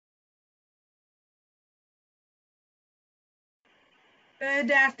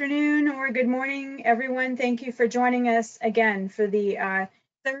Good afternoon or good morning, everyone. Thank you for joining us again for the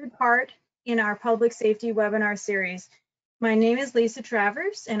third part in our public safety webinar series. My name is Lisa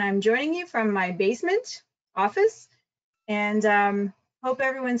Travers, and I'm joining you from my basement office. And hope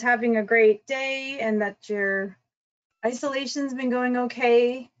everyone's having a great day and that your isolation's been going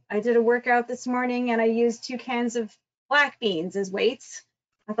okay. I did a workout this morning and I used 2 cans of black beans as weights.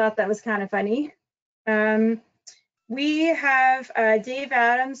 I thought that was kind of funny. We have Dave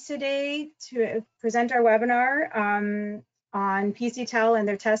Adams today to present our webinar on PCTEL and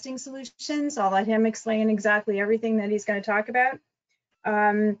their testing solutions. I'll let him explain exactly everything that he's going to talk about.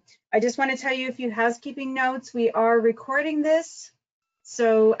 I just want to tell you a few housekeeping notes. We are recording this.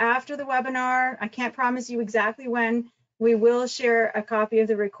 So after the webinar, I can't promise you exactly when, we will share a copy of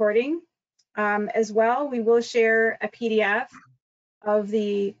the recording. As well, we will share a PDF of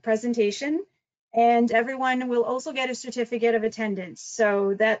the presentation. And everyone will also get a certificate of attendance.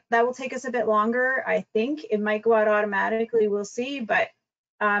 So that will take us a bit longer, I think. It might go out automatically, we'll see. But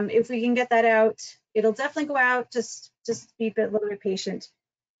if we can get that out, it'll definitely go out. Just be a little bit patient.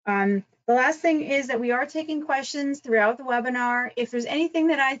 The last thing is that we are taking questions throughout the webinar. If there's anything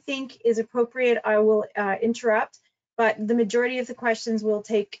that I think is appropriate, I will interrupt. But the majority of the questions we'll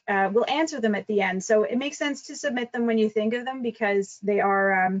answer them at the end. So it makes sense to submit them when you think of them because they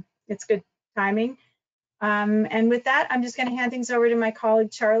are, it's good timing. And with that, I'm just going to hand things over to my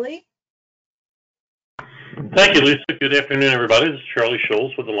colleague, Charlie. Thank you, Lisa. Good afternoon, everybody. This is Charlie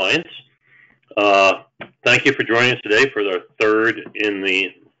Scholes with Alliance. Thank you for joining us today for the third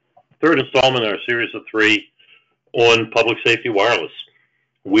installment in our series of 3 on public safety wireless.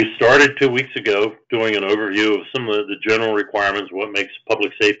 We started 2 weeks ago doing an overview of some of the general requirements, what makes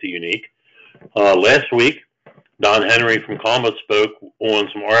public safety unique. Last week, Don Henry from Columbus spoke on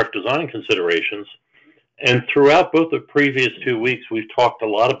some RF design considerations. And throughout both the previous 2 weeks, we've talked a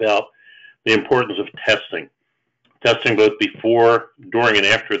lot about the importance of testing both before, during, and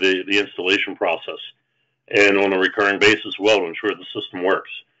after the installation process, and on a recurring basis as well to ensure the system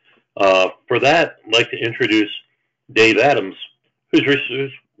works. For that, I'd like to introduce Dave Adams,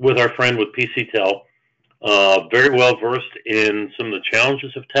 who's with our friend with PCTEL, very well versed in some of the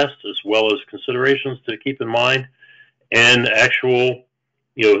challenges of tests as well as considerations to keep in mind and actual,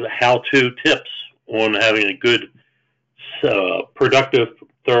 how-to tips on having a good, productive,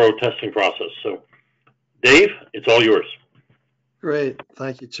 thorough testing process. So, Dave, it's all yours. Great.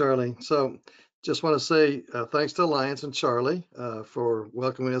 Thank you, Charlie. So just want to say thanks to Alliance and Charlie for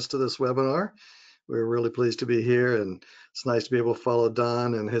welcoming us to this webinar. We're really pleased to be here, and it's nice to be able to follow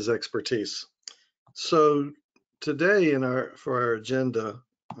Don and his expertise. So today for our agenda,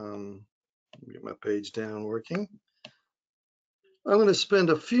 get my page down working. I'm going to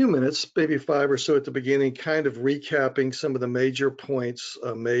spend a few minutes, maybe 5 or so at the beginning, kind of recapping some of the major points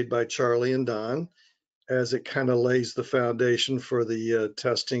made by Charlie and Don as it kind of lays the foundation for the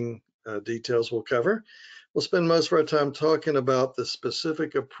testing details we'll cover. We'll spend most of our time talking about the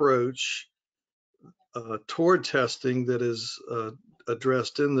specific approach toward testing that is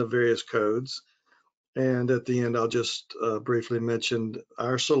addressed in the various codes. And at the end, I'll just briefly mention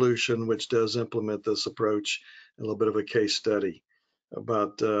our solution, which does implement this approach, a little bit of a case study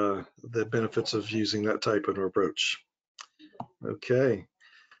about the benefits of using that type of approach. Okay,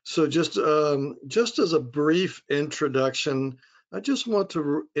 so just as a brief introduction, I just want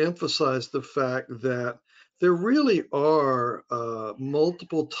to emphasize the fact that there really are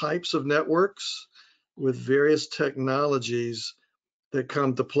multiple types of networks with various technologies that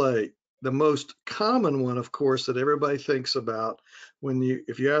come to play. The most common one, of course, that everybody thinks about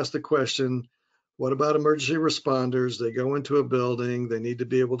if you ask the question, what about emergency responders? They go into a building, they need to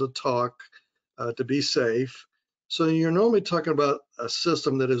be able to talk to be safe. So you're normally talking about a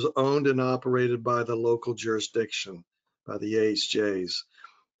system that is owned and operated by the local jurisdiction, by the AHJs.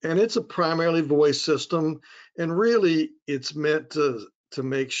 And it's a primarily voice system, and really it's meant to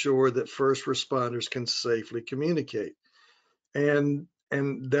make sure that first responders can safely communicate. And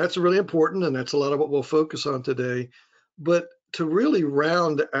that's really important, and that's a lot of what we'll focus on today. But to really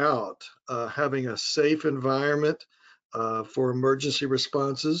round out having a safe environment for emergency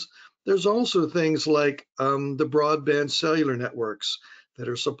responses, there's also things like the broadband cellular networks that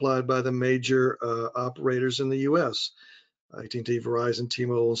are supplied by the major operators in the US, AT&T, Verizon,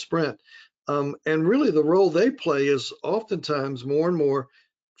 T-Mobile, and Sprint. And really the role they play is oftentimes more and more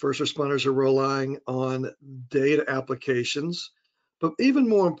first responders are relying on data applications, but even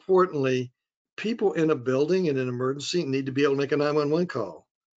more importantly, people in a building in an emergency need to be able to make a 911 call,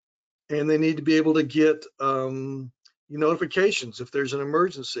 and they need to be able to get notifications if there's an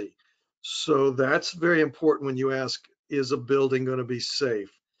emergency. So that's very important when you ask, is a building going to be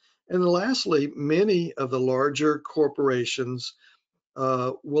safe? And lastly, many of the larger corporations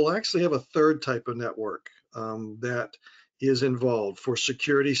will actually have a third type of network that is involved for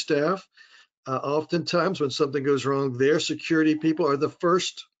security staff. Oftentimes when something goes wrong, their security people are the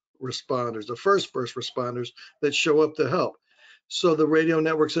first responders, the first responders that show up to help. So the radio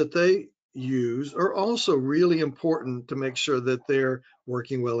networks that they use are also really important to make sure that they're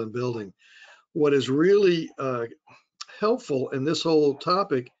working well in building. What is really helpful in this whole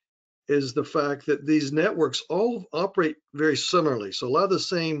topic is the fact that these networks all operate very similarly. So a lot of the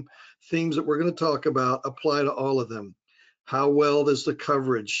same themes that we're going to talk about apply to all of them. How well does the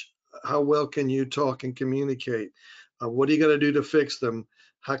coverage? How well can you talk and communicate? What are you going to do to fix them?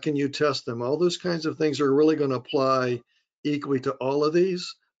 How can you test them? All those kinds of things are really going to apply equally to all of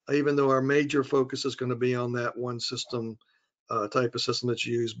these, even though our major focus is going to be on that one system, type of system that's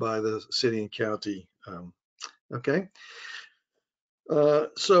used by the city and county. Okay.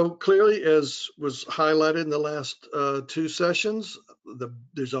 So clearly, as was highlighted in the last two sessions,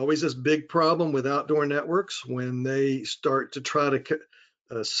 there's always this big problem with outdoor networks when they start to try to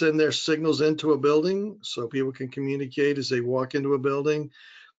send their signals into a building so people can communicate as they walk into a building.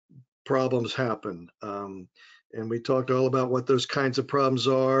 Problems happen. And we talked all about what those kinds of problems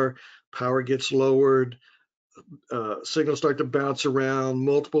are. Power gets lowered, signals start to bounce around,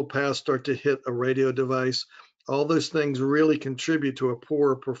 multiple paths start to hit a radio device. All those things really contribute to a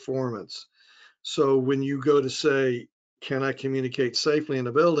poor performance. So when you go to say, can I communicate safely in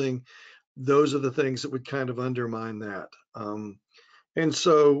a building? Those are the things that would kind of undermine that. And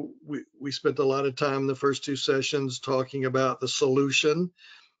so we spent a lot of time in the first two sessions talking about the solution,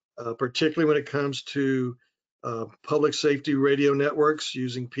 particularly when it comes to public safety radio networks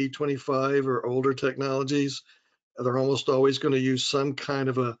using P25 or older technologies. They're almost always going to use some kind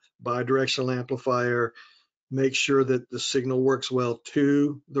of a bidirectional amplifier, make sure that the signal works well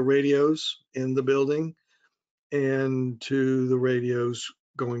to the radios in the building and to the radios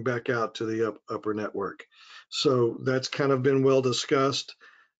going back out to the upper network. So that's kind of been well discussed.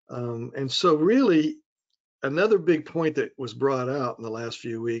 And so really another big point that was brought out in the last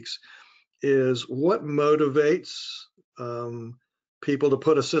few weeks is what motivates people to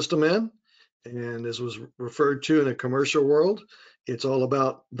put a system in. And as was referred to in a commercial world, it's all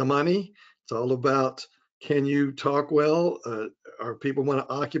about the money. It's all about, can you talk well? Or people want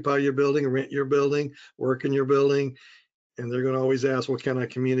to occupy your building, rent your building, work in your building? And they're going to always ask, well, can I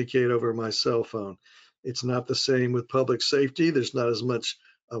communicate over my cell phone? It's not the same with public safety. There's not as much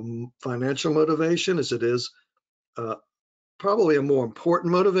financial motivation as it is. Probably a more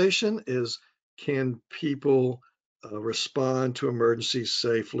important motivation is, can people respond to emergencies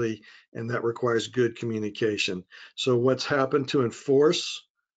safely? And that requires good communication. So what's happened to enforce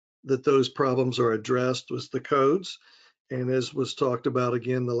that those problems are addressed was the codes. And as was talked about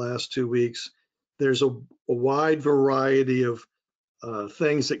again the last 2 weeks, there's a wide variety of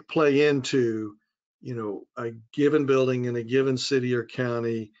things that play into, a given building in a given city or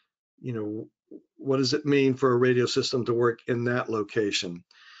county. What does it mean for a radio system to work in that location?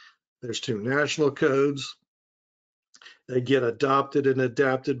 There's 2 national codes. They get adopted and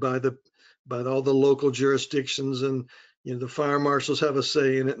adapted by all the local jurisdictions, and the fire marshals have a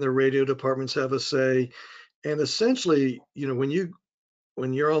say in it, and the radio departments have a say. And essentially, when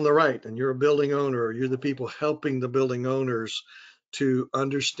you're on the right and you're a building owner, or you're the people helping the building owners to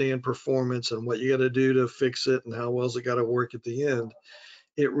understand performance and what you got to do to fix it and how well's it got to work at the end,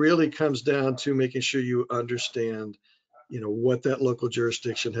 it really comes down to making sure you understand, what that local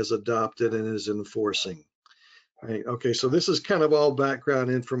jurisdiction has adopted and is enforcing. Right. Okay, so this is kind of all background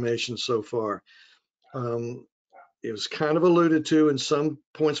information so far. It was kind of alluded to, and some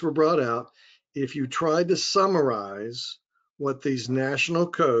points were brought out. If you tried to summarize what these national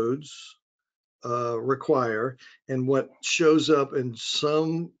codes require and what shows up in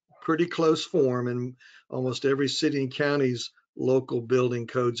some pretty close form in almost every city and county's local building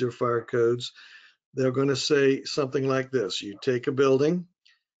codes or fire codes, they're going to say something like this. You take a building,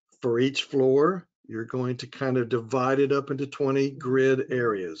 for each floor, you're going to kind of divide it up into 20 grid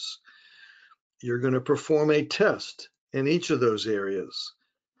areas. You're going to perform a test in each of those areas.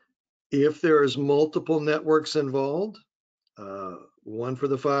 If there is multiple networks involved, one for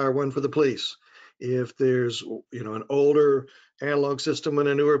the fire, one for the police. If there's an older analog system and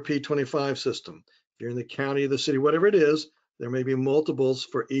a newer P25 system, if you're in the county or the city, whatever it is, there may be multiples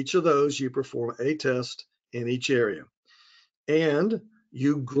for each of those. You perform a test in each area. And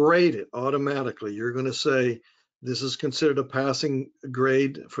you grade it automatically. You're going to say, this is considered a passing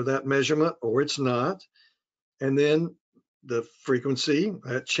grade for that measurement, or it's not. And then the frequency,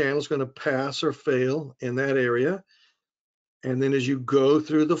 that channel is going to pass or fail in that area. And then as you go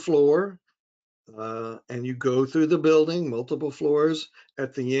through the floor and you go through the building, multiple floors,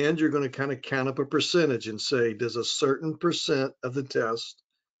 at the end, you're going to kind of count up a percentage and say, does a certain percent of the test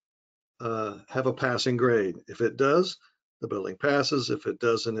have a passing grade? If it does, the building passes. If it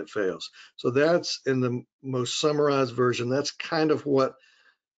doesn't, it fails. So that's in the most summarized version. That's kind of what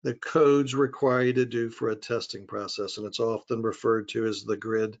the codes require you to do for a testing process, and it's often referred to as the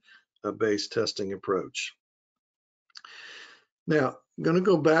grid-based testing approach. Now, I'm going to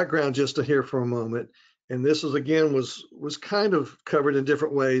go background just to hear for a moment, and this is again was kind of covered in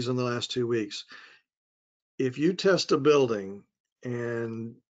different ways in the last 2 weeks. If you test a building,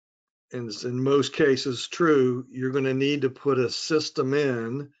 and it's in most cases true, you're going to need to put a system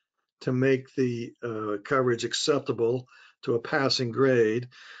in to make the coverage acceptable to a passing grade.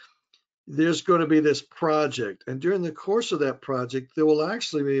 There's going to be this project, and during the course of that project, there will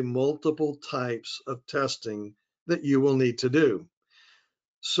actually be multiple types of testing that you will need to do.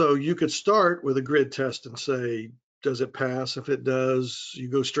 So you could start with a grid test and say, does it pass? If it does, you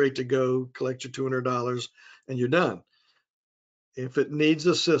go straight to go, collect your $200, and you're done. If it needs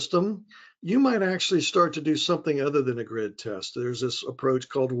a system, you might actually start to do something other than a grid test. There's this approach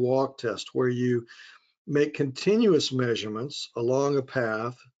called walk test, where you make continuous measurements along a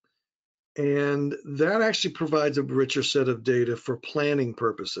path, and that actually provides a richer set of data for planning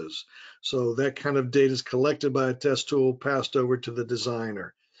purposes. So that kind of data is collected by a test tool, passed over to the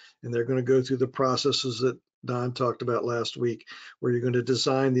designer. And they're going to go through the processes that Don talked about last week, where you're going to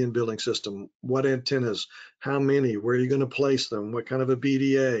design the in-building system, what antennas, how many, where are you going to place them, what kind of a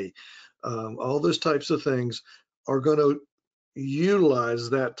BDA, all those types of things are going to utilize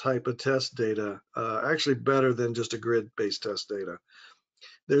that type of test data, actually better than just a grid-based test data.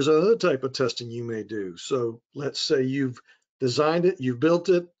 There's another type of testing you may do. So let's say you've designed it, you've built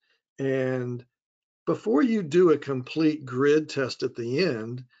it, and before you do a complete grid test at the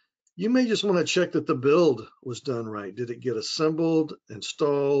end, you may just want to check that the build was done right. Did it get assembled,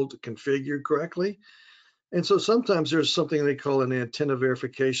 installed, configured correctly? And so sometimes there's something they call an antenna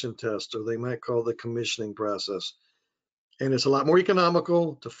verification test, or they might call the commissioning process. And it's a lot more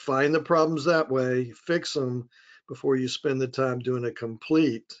economical to find the problems that way, fix them, before you spend the time doing a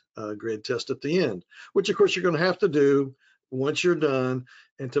complete grid test at the end, which of course you're going to have to do once you're done,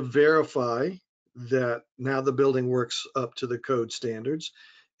 and to verify that now the building works up to the code standards,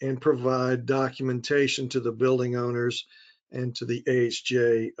 and provide documentation to the building owners and to the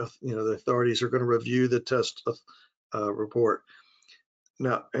AHJ. The authorities are going to review the test report.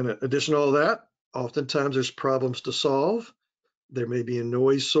 Now, in addition to all that, oftentimes there's problems to solve. There may be a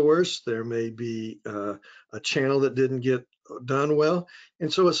noise source, there may be a channel that didn't get done well,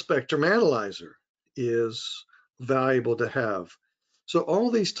 and so a spectrum analyzer is valuable to have. So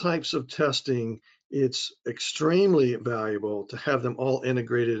all these types of testing, it's extremely valuable to have them all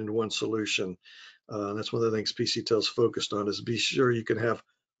integrated into one solution. That's one of the things PCTEL is focused on, is be sure you can have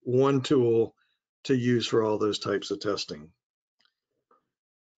one tool to use for all those types of testing.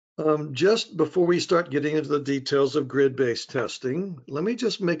 Just before we start getting into the details of grid-based testing, let me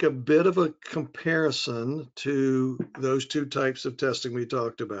just make a bit of a comparison to those two types of testing we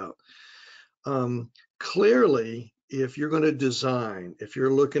talked about. Clearly, if you're going to design, if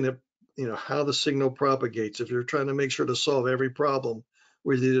you're looking at how the signal propagates, if you're trying to make sure to solve every problem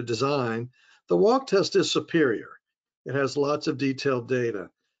with your design, the walk test is superior. It has lots of detailed data,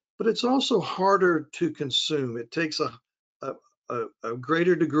 but it's also harder to consume. It takes a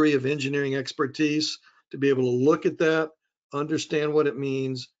greater degree of engineering expertise to be able to look at that, understand what it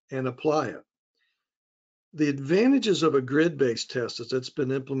means, and apply it. The advantages of a grid-based test, as it's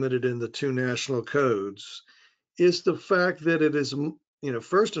been implemented in the two national codes, is the fact that it is,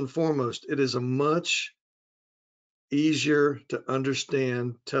 first and foremost, it is a much easier to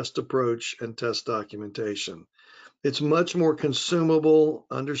understand test approach and test documentation. It's much more consumable,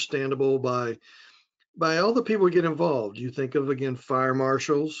 understandable by all the people who get involved. You think of, again, fire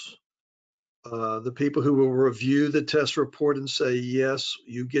marshals, the people who will review the test report and say, yes,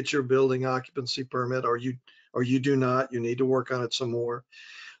 you get your building occupancy permit, or you do not, you need to work on it some more.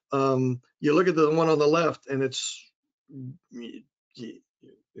 You look at the one on the left and is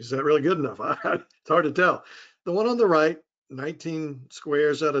that really good enough? It's hard to tell. The one on the right, 19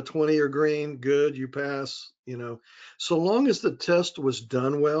 squares out of 20 are green, good, you pass. So long as the test was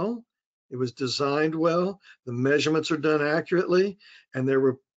done well, it was designed well, the measurements are done accurately, and they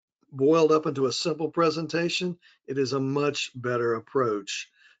were boiled up into a simple presentation, it is a much better approach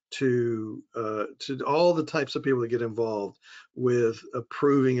to all the types of people that get involved with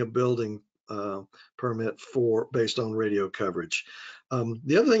approving a building permit based on radio coverage.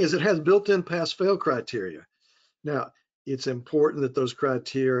 The other thing is it has built-in pass-fail criteria. Now, it's important that those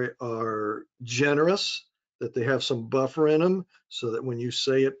criteria are generous, that they have some buffer in them, so that when you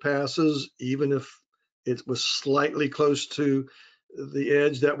say it passes, even if it was slightly close to the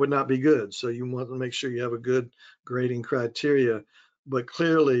edge, that would not be good. So you want to make sure you have a good grading criteria. But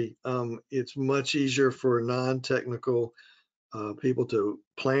clearly, it's much easier for non-technical people to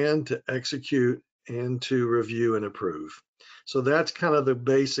plan, to execute, and to review and approve. So that's kind of the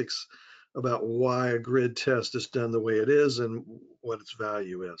basics about why a grid test is done the way it is and what its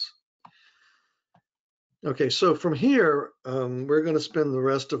value is. Okay, so from here, we're going to spend the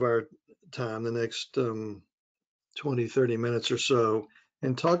rest of our time, the next 20, 30 minutes or so,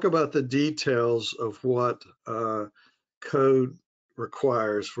 and talk about the details of what code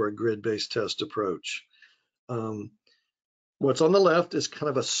requires for a grid-based test approach. What's on the left is kind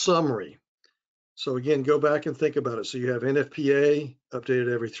of a summary. So again, go back and think about it. So you have NFPA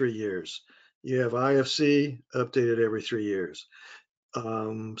updated every 3 years. You have IFC updated every 3 years.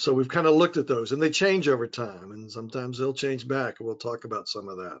 So we've kind of looked at those, and they change over time, and sometimes they'll change back. We'll talk about some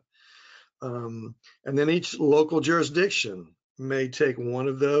of that. And then each local jurisdiction may take one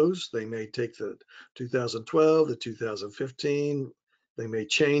of those. They may take the 2012, the 2015. They may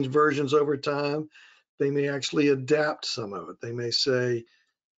change versions over time. They may actually adapt some of it. They may say,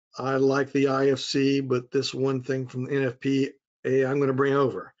 I like the IFC, but this one thing from the NFPA I'm going to bring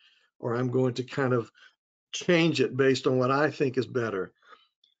over, or I'm going to kind of change it based on what I think is better.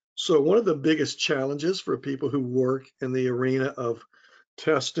 So one of the biggest challenges for people who work in the arena of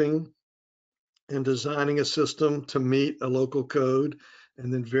testing and designing a system to meet a local code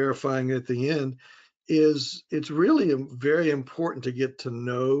and then verifying it at the end is it's really very important to get to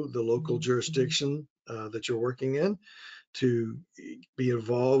know the local jurisdiction that you're working in, to be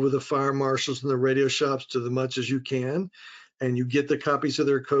involved with the fire marshals and the radio shops to the much as you can, and you get the copies of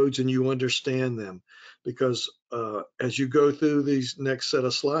their codes and you understand them. Because as you go through these next set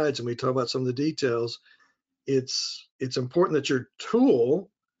of slides and we talk about some of the details, it's important that your tool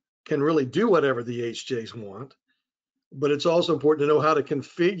can really do whatever the HJs want, but it's also important to know how to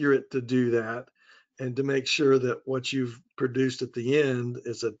configure it to do that and to make sure that what you've produced at the end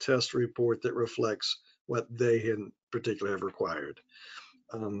is a test report that reflects what they in particular have required.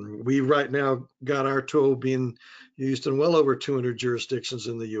 We right now got our tool being used in well over 200 jurisdictions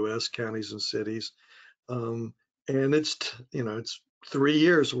in the US, counties and cities. And it's 3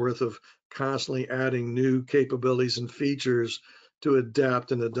 years worth of constantly adding new capabilities and features to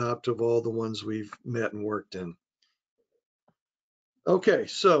adapt and adopt of all the ones we've met and worked in. Okay,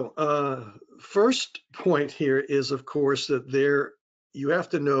 so first point here is, of course, that you have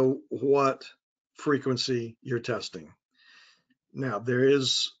to know what frequency you're testing. Now, there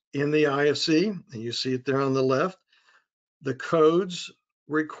is in the IFC, and you see it there on the left, the codes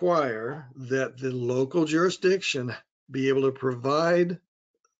require that the local jurisdiction be able to provide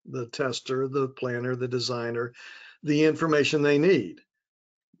the tester, the planner, the designer, the information they need.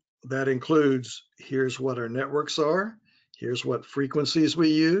 That includes, here's what our networks are, here's what frequencies we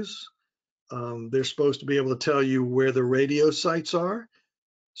use. They're supposed to be able to tell you where the radio sites are.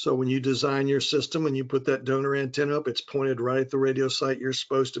 So when you design your system and you put that donor antenna up, it's pointed right at the radio site you're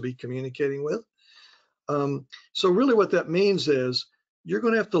supposed to be communicating with. So really what that means is you're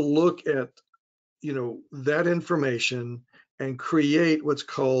going to have to look at, that information and create what's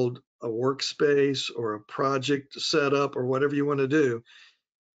called a workspace or a project setup or whatever you want to do.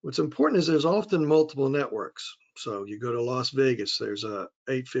 What's important is there's often multiple networks. So you go to Las Vegas, there's a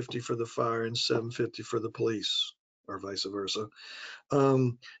 850 for the fire and 750 for the police, or vice versa.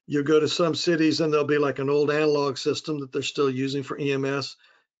 You go to some cities and there'll be like an old analog system that they're still using for EMS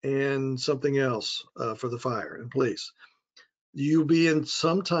and something else for the fire and police.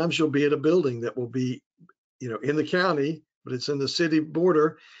 Sometimes you'll be at a building that will be, in the county, but it's in the city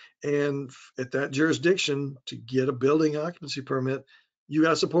border. And at that jurisdiction, to get a building occupancy permit, you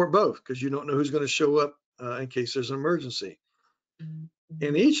got to support both because you don't know who's going to show up in case there's an emergency.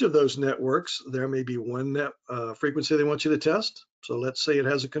 In each of those networks, there may be one frequency they want you to test. So let's say it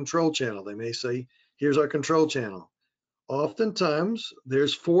has a control channel. They may say, here's our control channel. Oftentimes,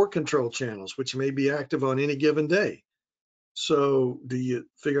 there's 4 control channels, which may be active on any given day. So do you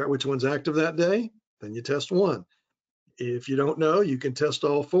figure out which one's active that day? Then you test one. If you don't know, you can test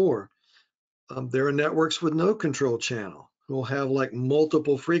all 4. There are networks with no control channel who will have like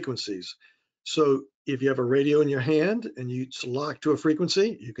multiple frequencies. So if you have a radio in your hand and it's locked to a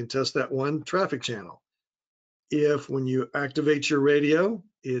frequency, you can test that one traffic channel. If when you activate your radio,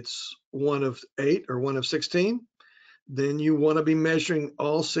 it's one of 8 or one of 16, then you want to be measuring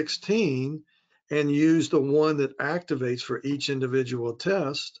all 16 and use the one that activates for each individual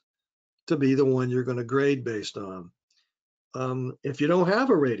test to be the one you're going to grade based on. If you don't have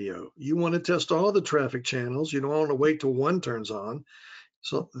a radio, you want to test all the traffic channels. You don't want to wait till one turns on.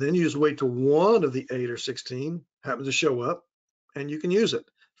 So then you just wait till one of the 8 or 16 happens to show up, and you can use it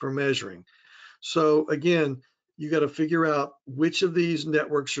for measuring. So again, you got to figure out which of these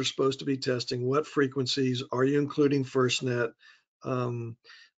networks you're supposed to be testing, what frequencies, are you including FirstNet?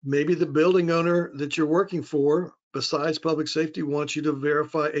 Maybe the building owner that you're working for, besides public safety, wants you to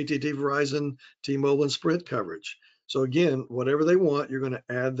verify AT&T, Verizon, T-Mobile, and Sprint coverage. So again, whatever they want, you're going to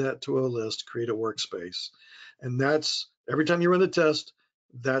add that to a list, create a workspace. And that's, every time you run a test,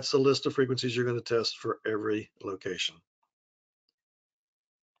 that's the list of frequencies you're going to test for every location.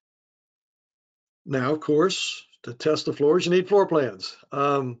 Now, of course, to test the floors, you need floor plans.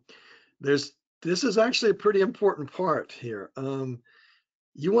 This is actually a pretty important part here.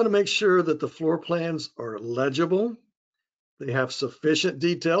 You want to make sure that the floor plans are legible. They have sufficient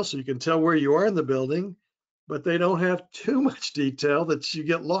detail so you can tell where you are in the building, but they don't have too much detail that you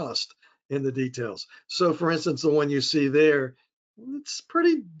get lost in the details. So for instance, the one you see there, it's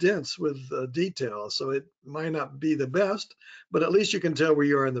pretty dense with detail, so it might not be the best, but at least you can tell where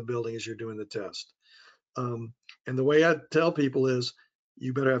you are in the building as you're doing the test. And the way I tell people is,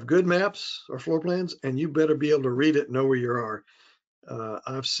 you better have good maps or floor plans, and you better be able to read it, know where you are.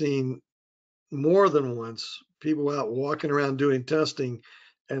 I've seen more than once people out walking around doing testing,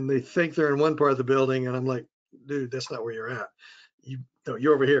 and they think they're in one part of the building, and I'm like, dude, that's not where you're at.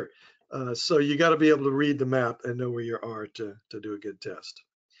 You're over here. So you got to be able to read the map and know where you are to do a good test.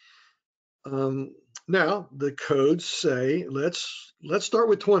 Now the codes say, let's start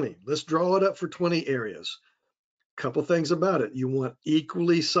with 20. Let's draw it up for 20 areas. Couple things about it. You want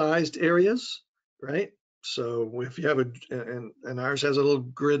equally sized areas, right? So if you have and ours has a little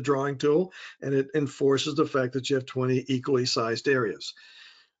grid drawing tool, and it enforces the fact that you have 20 equally sized areas.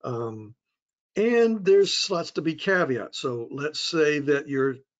 And there's lots to be caveats. So let's say that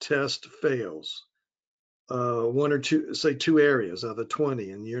your test fails. One or two, say 2 areas out of the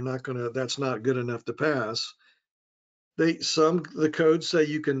 20, and you're not gonna, that's not good enough to pass. The codes say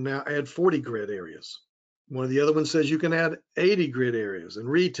you can now add 40 grid areas. One of the other ones says you can add 80 grid areas and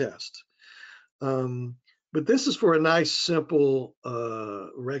retest. But this is for a nice, simple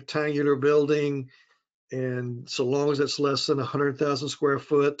rectangular building. And so long as it's less than 100,000 square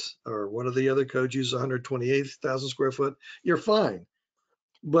foot, or one of the other codes uses 128,000 square foot, you're fine.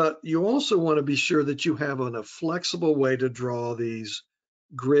 But you also want to be sure that you have a flexible way to draw these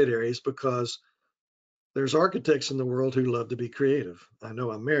grid areas, because there's architects in the world who love to be creative. I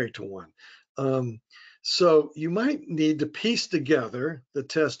know I'm married to one. So you might need to piece together the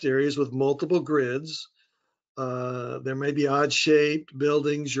test areas with multiple grids. There may be odd shaped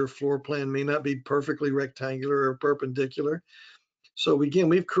buildings. Your floor plan may not be perfectly rectangular or perpendicular. So again,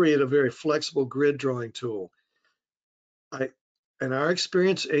 we've created a very flexible grid drawing tool. In our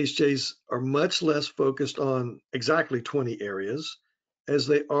experience, HJs are much less focused on exactly 20 areas as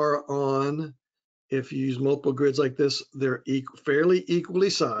they are on, if you use multiple grids like this, they're fairly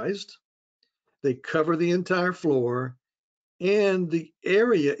equally sized. They cover the entire floor, and the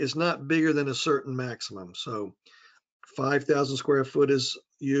area is not bigger than a certain maximum. So 5,000 square foot is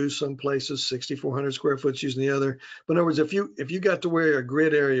used some places, 6,400 square foot is used in the other. But in other words, if you got to where a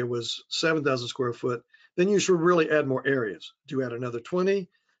grid area was 7,000 square foot, then you should really add more areas. Do you add another 20?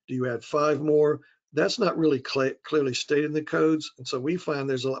 Do you add 5 more? That's not really clearly stated in the codes. And so we find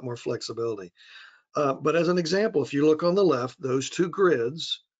there's a lot more flexibility. But as an example, if you look on the left, those 2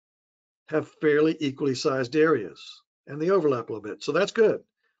 grids have fairly equally sized areas, and they overlap a little bit. So that's good.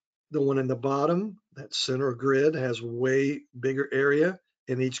 The one in the bottom, that center grid, has way bigger area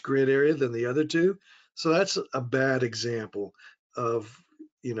in each grid area than the other 2. So that's a bad example of,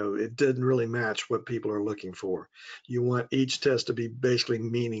 it didn't really match what people are looking for. You want each test to be basically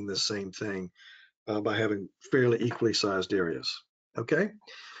meaning the same thing by having fairly equally sized areas. Okay.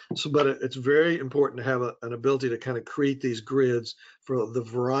 So, but it's very important to have an ability to kind of create these grids for the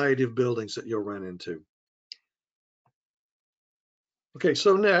variety of buildings that you'll run into. Okay,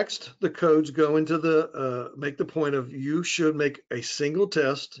 so next, the codes go into make the point of, you should make a single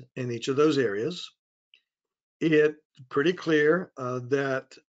test in each of those areas. It's pretty clear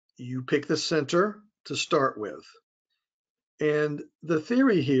that you pick the center to start with. And the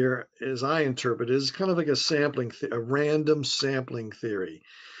theory here, as I interpret it, is kind of like a random sampling theory.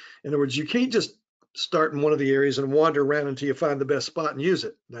 In other words, you can't just start in one of the areas and wander around until you find the best spot and use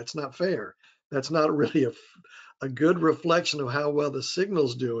it. That's not fair. That's not really a good reflection of how well the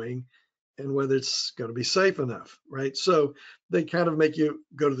signal's doing and whether it's going to be safe enough, right? So they kind of make you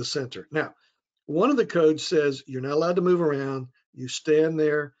go to the center. Now, one of the codes says you're not allowed to move around. You stand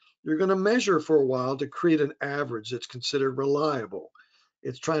there you're going to measure for a while to create an average that's considered reliable.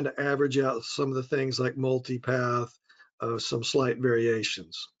 It's trying to average out some of the things like multipath, some slight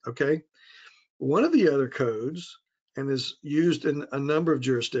variations, okay? One of the other codes, and is used in a number of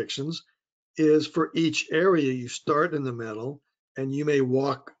jurisdictions, is for each area you start in the middle and you may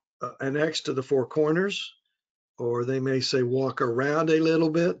walk an X to the four corners, or they may say walk around a little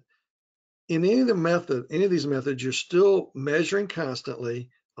bit. In any of these methods, you're still measuring constantly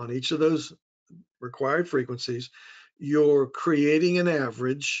on each of those required frequencies. You're creating an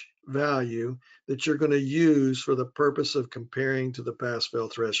average value that you're going to use for the purpose of comparing to the pass-fail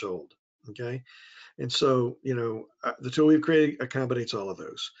threshold, okay? And so, the tool we've created accommodates all of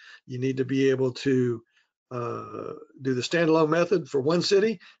those. You need to be able to do the standalone method for one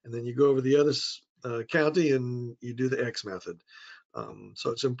city, and then you go over the other county and you do the X method. So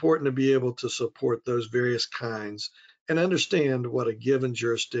it's important to be able to support those various kinds and understand what a given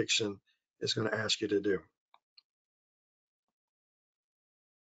jurisdiction is going to ask you to do.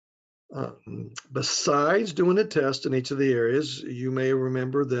 Besides doing a test in each of the areas, you may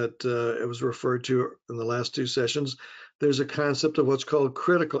remember that it was referred to in the last two sessions. There's a concept of what's called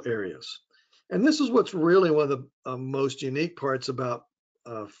critical areas. And this is what's really one of the most unique parts about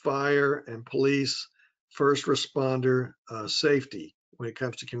fire and police, first responder safety when it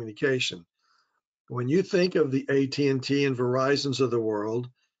comes to communication. When you think of the AT&T and Verizons of the world,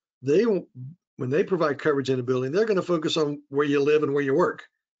 when they provide coverage in a building, they're going to focus on where you live and where you work.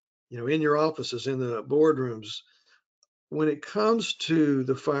 In your offices, in the boardrooms. When it comes to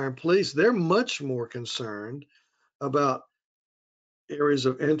the fire and police, they're much more concerned about areas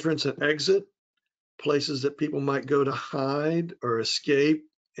of entrance and exit, places that people might go to hide or escape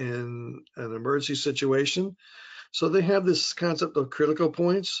in an emergency situation. So they have this concept of critical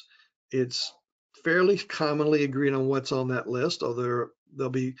points. It's fairly commonly agreed on what's on that list, although there'll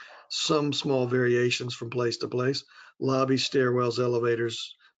be some small variations from place to place. Lobbies, stairwells,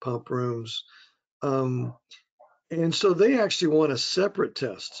 elevators, pump rooms. And so they actually want a separate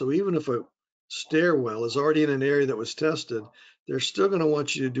test. So even if a stairwell is already in an area that was tested, they're still going to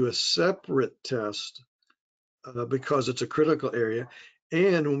want you to do a separate test because it's a critical area.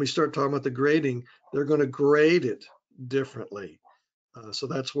 And when we start talking about the grading, they're going to grade it differently. So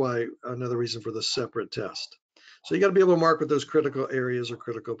that's why another reason for the separate test. So you got to be able to mark what those critical areas or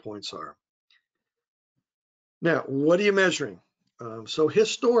critical points are. Now, what are you measuring? So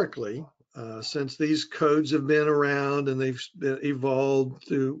historically, since these codes have been around and they've been evolved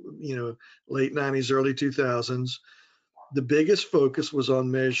through, late 90s, early 2000s, the biggest focus was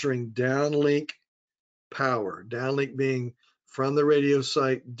on measuring downlink power, downlink being from the radio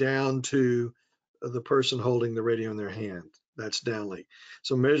site down to the person holding the radio in their hand. That's downlink.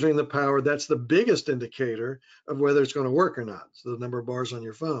 So measuring the power, that's the biggest indicator of whether it's going to work or not. So the number of bars on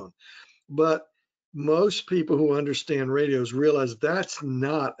your phone. But most people who understand radios realize that's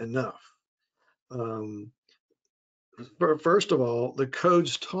not enough. First of all, the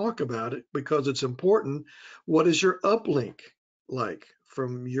codes talk about it because it's important. What is your uplink like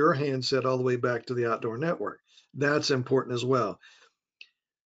from your handset all the way back to the outdoor network? That's important as well.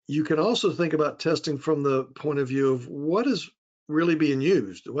 You can also think about testing from the point of view of what is really being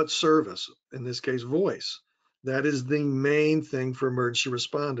used, what service, in this case, voice. That is the main thing for emergency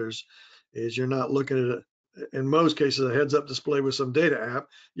responders, is you're not looking at it, in most cases, a heads-up display with some data app.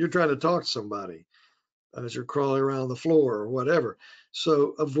 You're trying to talk to somebody as you're crawling around the floor or whatever.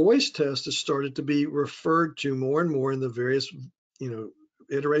 So a voice test has started to be referred to more and more in the various,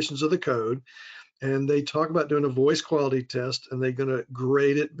 iterations of the code. And they talk about doing a voice quality test, and they're going to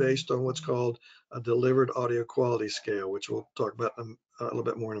grade it based on what's called a delivered audio quality scale, which we'll talk about a little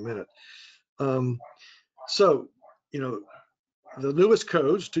bit more in a minute. So, the newest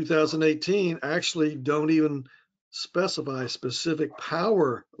codes, 2018, actually don't even specify a specific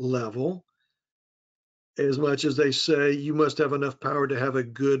power level as much as they say you must have enough power to have a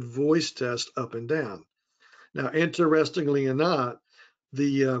good voice test up and down. Now, interestingly enough,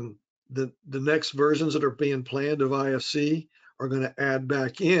 the next versions that are being planned of IFC are going to add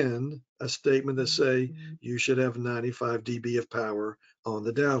back in a statement that say you should have 95 dB of power on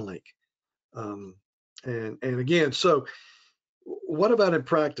the downlink. And again, so what about in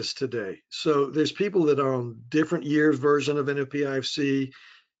practice today? So there's people that are on different years version of NOP IFC.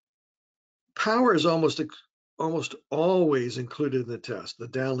 Power is almost always included in the test. The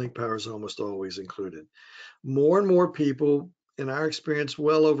downlink power is almost always included. More and more people, in our experience,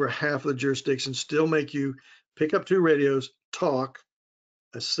 well over half of the jurisdictions still make you pick up two radios, talk,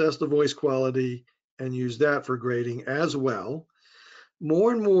 assess the voice quality, and use that for grading as well.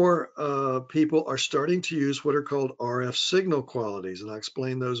 more and more people are starting to use what are called RF signal qualities, and I'll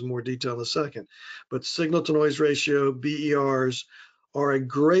explain those in more detail in a second. But signal to noise ratio, BERs, are a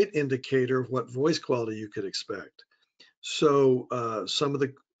great indicator of what voice quality you could expect. So some of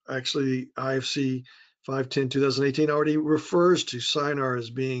the, actually IFC 510 2018 already refers to SINAR as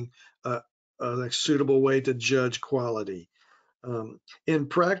being a suitable way to judge quality. In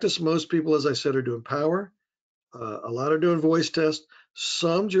practice, most people, as I said, are doing power. A lot are doing voice tests.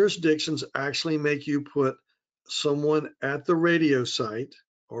 Some jurisdictions actually make you put someone at the radio site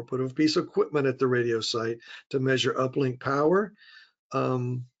or put a piece of equipment at the radio site to measure uplink power.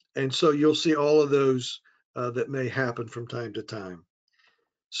 And so you'll see all of those that may happen from time to time.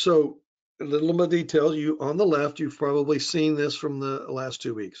 So a little more detail. You on the left, you've probably seen this from the last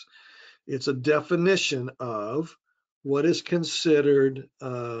 2 weeks. It's a definition of what is considered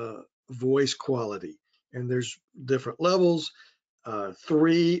voice quality. And there's different levels.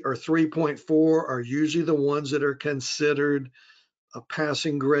 3 or 3.4 are usually the ones that are considered a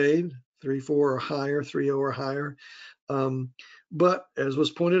passing grade, 3.4 or higher, 3.0 or higher. But as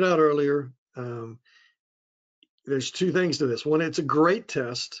was pointed out earlier, there's two things to this. One, it's a great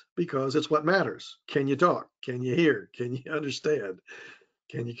test because it's what matters. Can you talk? Can you hear? Can you understand?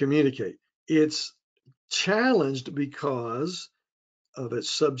 Can you communicate? It's challenged because of its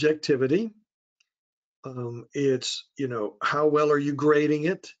subjectivity. It's, how well are you grading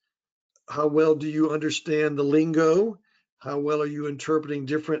it? How well do you understand the lingo? How well are you interpreting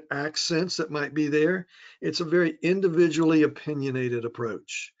different accents that might be there? It's a very individually opinionated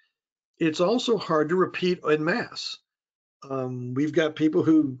approach. It's also hard to repeat en masse. We've got people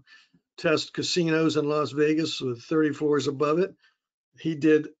who test casinos in Las Vegas with 30 floors above it. He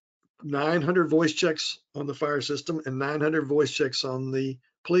did 900 voice checks on the fire system and 900 voice checks on the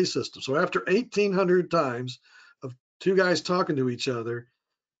police system. So after 1,800 times of two guys talking to each other,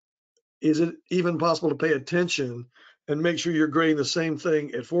 is it even possible to pay attention and make sure you're grading the same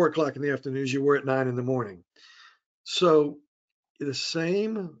thing at 4 o'clock in the afternoon as you were at 9 in the morning? So the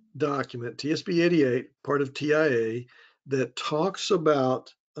same document, TSB 88, part of TIA, that talks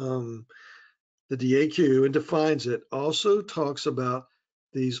about the DAQ and defines it, also talks about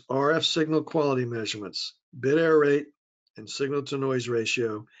these RF signal quality measurements, bit error rate and signal to noise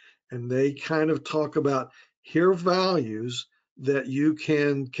ratio. And they kind of talk about here values that you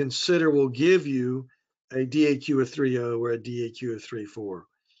can consider will give you a DAQ of 3.0 or a DAQ of 3.4.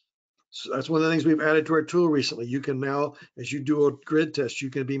 So that's one of the things we've added to our tool recently. You can now, as you do a grid test, you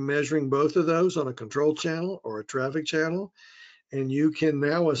can be measuring both of those on a control channel or a traffic channel, and you can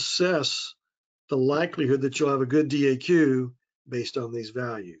now assess the likelihood that you'll have a good DAQ based on these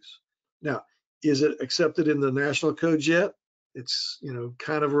values. Now, is it accepted in the national codes yet? It's,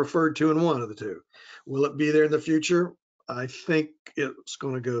 kind of referred to in one of the two. Will it be there in the future? I think it's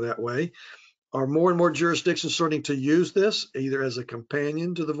going to go that way. Are more and more jurisdictions starting to use this either as a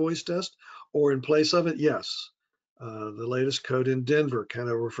companion to the voice test or in place of it? Yes. The latest code in Denver kind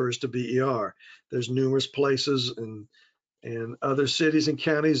of refers to BER. There's numerous places and other cities and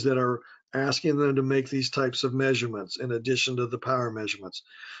counties that are asking them to make these types of measurements in addition to the power measurements.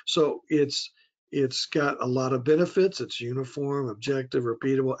 So it's got a lot of benefits. It's uniform, objective,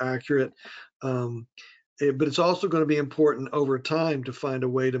 repeatable, accurate. But it's also going to be important over time to find a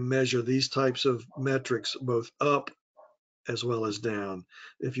way to measure these types of metrics, both up as well as down,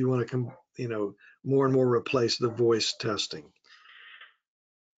 if you want to, more and more replace the voice testing.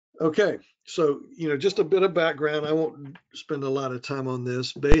 Okay, so, just a bit of background. I won't spend a lot of time on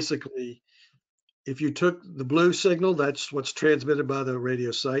this. Basically, if you took the blue signal, that's what's transmitted by the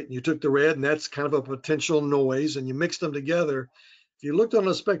radio site, and you took the red, and that's kind of a potential noise, and you mix them together. If you looked on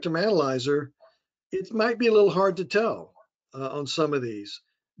a spectrum analyzer, it might be a little hard to tell on some of these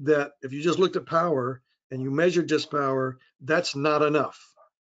that if you just looked at power and you measured just power, that's not enough.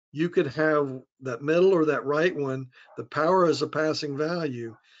 You could have that middle or that right one, the power is a passing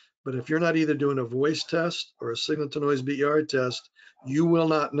value, but if you're not either doing a voice test or a signal to noise BER test, you will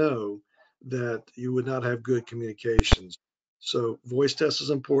not know that you would not have good communications. So voice test is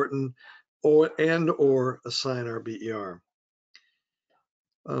important, or a SINAR BER.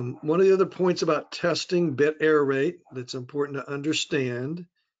 One of the other points about testing bit error rate that's important to understand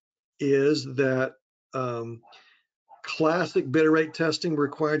is that classic bit error rate testing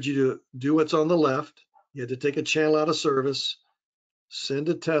required you to do what's on the left. You had to take a channel out of service, send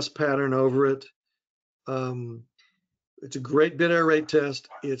a test pattern over it. It's a great bit error rate test.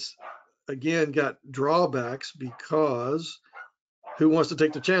 It's, again, got drawbacks because who wants to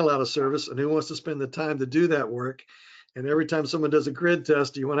take the channel out of service and who wants to spend the time to do that work? And every time someone does a grid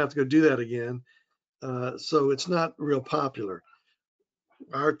test, you want to have to go do that again. So it's not real popular.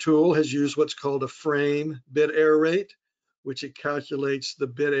 Our tool has used what's called a frame bit error rate, which it calculates the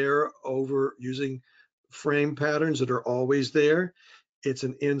bit error over using frame patterns that are always there. It's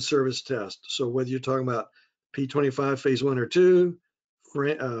an in-service test. So whether you're talking about P25 phase 1 or 2,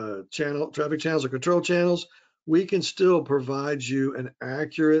 traffic channels or control channels, we can still provide you an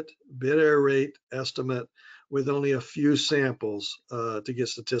accurate bit error rate estimate with only a few samples to get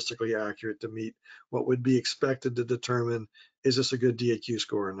statistically accurate to meet what would be expected to determine, is this a good DAQ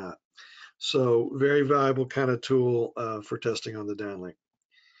score or not? So very valuable kind of tool for testing on the downlink.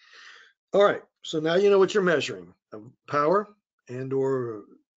 All right, so now you know what you're measuring: power and or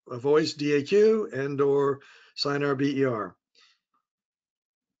a voice DAQ and or SINR BER.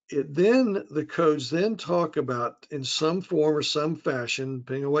 Then the codes then talk about, in some form or some fashion,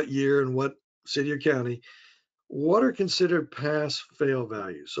 depending on what year and what city or county, what are considered pass fail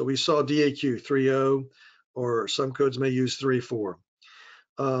values. So we saw DAQ 3.0, or some codes may use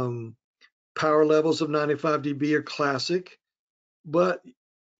 3.4. Power levels of 95 dB are classic, but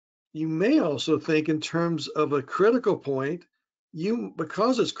you may also think in terms of a critical point.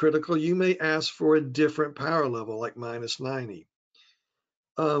 Because it's critical, you may ask for a different power level, like -90.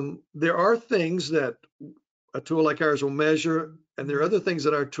 There are things that a tool like ours will measure, and there are other things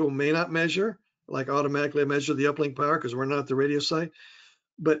that our tool may not measure, like automatically measure the uplink power because we're not at the radio site.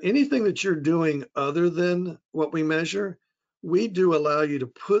 But anything that you're doing other than what we measure, we do allow you to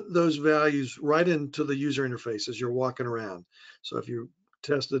put those values right into the user interface as you're walking around. So if you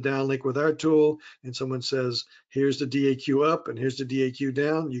test the downlink with our tool and someone says, here's the DAQ up and here's the DAQ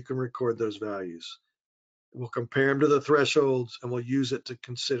down, you can record those values. We'll compare them to the thresholds and we'll use it to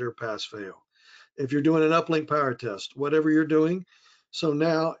consider pass fail. If you're doing an uplink power test, whatever you're doing. So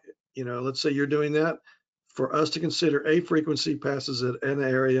now, let's say you're doing that. For us to consider a frequency passes at an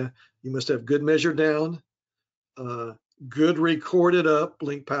area, you must have good measure down, good recorded up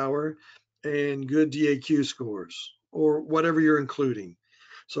link power, and good DAQ scores, or whatever you're including.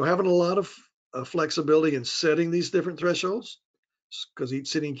 So having a lot of flexibility in setting these different thresholds, because each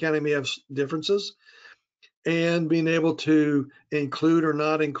city and county may have differences, and being able to include or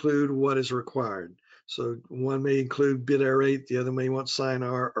not include what is required. So one may include bit error rate, the other may want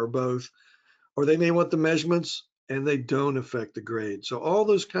SINR or both, or they may want the measurements and they don't affect the grade. So all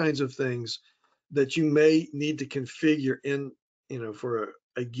those kinds of things that you may need to configure in, for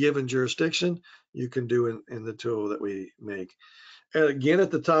a given jurisdiction, you can do in the tool that we make. And again, at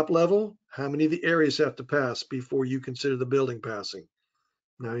the top level, how many of the areas have to pass before you consider the building passing?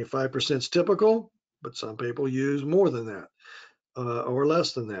 95% is typical, but some people use more than that or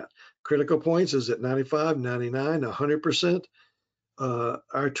less than that. Critical points is at 95, 99, 100%.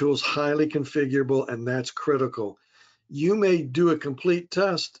 Our tool is highly configurable, and that's critical. You may do a complete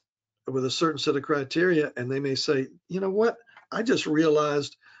test with a certain set of criteria, and they may say, you know what, I just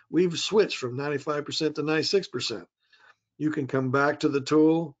realized we've switched from 95% to 96%. You can come back to the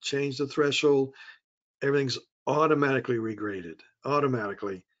tool, change the threshold, everything's automatically regraded,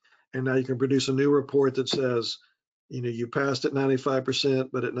 automatically. And now you can produce a new report that says, you passed at 95%,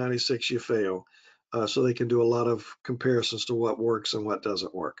 but at 96 you fail. So they can do a lot of comparisons to what works and what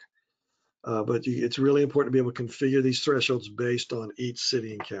doesn't work. But it's really important to be able to configure these thresholds based on each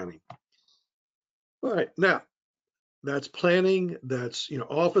city and county. All right, now that's planning, that's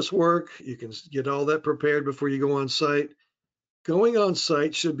office work. You can get all that prepared before you go on site. Going on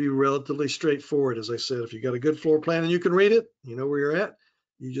site should be relatively straightforward. As I said, if you got a good floor plan and you can read it, you know where you're at,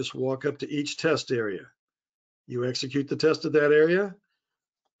 you just walk up to each test area. You execute the test at that area.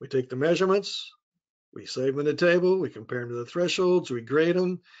 We take the measurements, we save them in the table, we compare them to the thresholds, we grade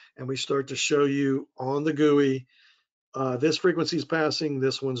them, and we start to show you on the GUI, this frequency is passing,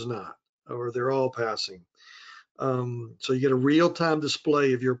 this one's not, or they're all passing. So you get a real-time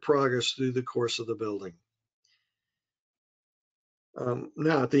display of your progress through the course of the building.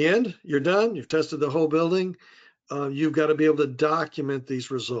 Now at the end, you're done, you've tested the whole building. You've got to be able to document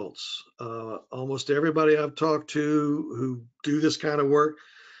these results. Almost everybody I've talked to who do this kind of work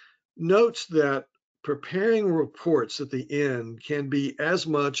notes that preparing reports at the end can be as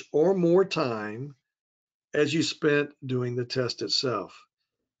much or more time as you spent doing the test itself.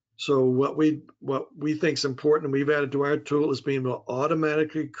 So what we think is important, and we've added to our tool, is being able to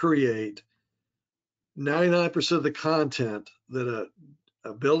automatically create 99% of the content that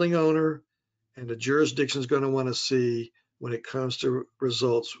a building owner and a jurisdiction is going to want to see when it comes to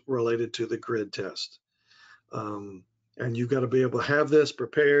results related to the grid test. And you've got to be able to have this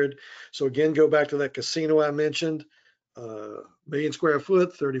prepared. So again, go back to that casino I mentioned, 1 million square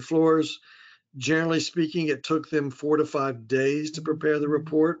foot, 30 floors. Generally speaking, it took them 4 to 5 days to prepare the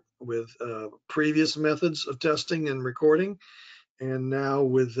report with previous methods of testing and recording. And now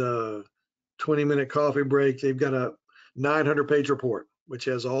with a 20-minute coffee break, they've got a 900-page report, which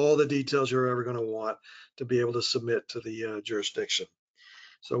has all the details you're ever going to want to be able to submit to the jurisdiction.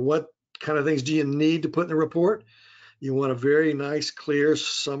 So what kind of things do you need to put in the report? You want a very nice, clear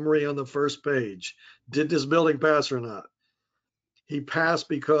summary on the first page. Did this building pass or not? He passed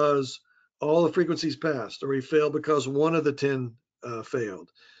because all the frequencies passed, or he failed because one of the 10 failed.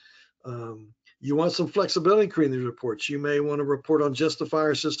 You want some flexibility in creating these reports. You may want to report on just the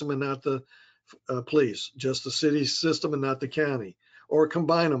fire system and not the police, just the city system and not the county, or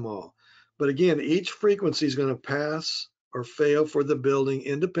combine them all. But again, each frequency is going to pass or fail for the building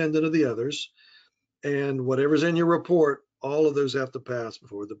independent of the others. And whatever's in your report, all of those have to pass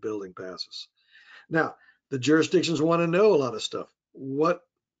before the building passes. Now, the jurisdictions want to know a lot of stuff. What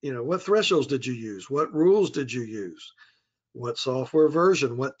thresholds did you use? What rules did you use? What software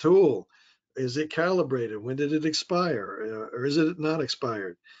version? What tool? Is it calibrated? When did it expire? Or is it not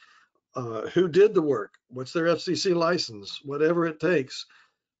expired? Who did the work? What's their FCC license? Whatever it takes.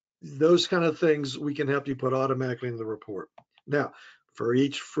 Those kind of things we can help you put automatically in the report. Now, for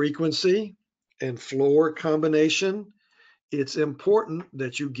each frequency and floor combination, it's important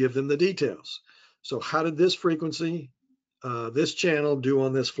that you give them the details. So how did this frequency, this channel do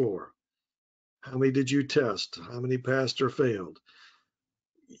on this floor? How many did you test? How many passed or failed?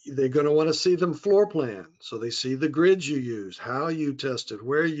 They're going to want to see them floor plan. So they see the grids you use, how you tested,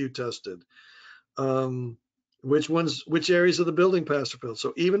 where you tested, which areas of the building passed or failed.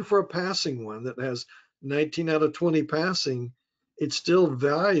 So even for a passing one that has 19 out of 20 passing, it's still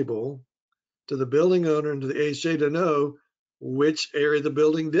valuable to the building owner and to the AHJ to know which area of the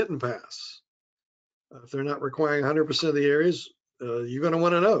building didn't pass. If they're not requiring 100% of the areas, you're going to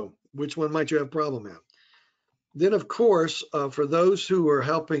want to know which one might you have a problem in. Then, of course, for those who are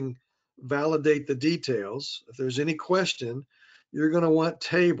helping validate the details, if there's any question, you're going to want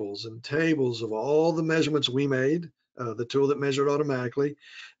tables and tables of all the measurements we made, the tool that measured automatically,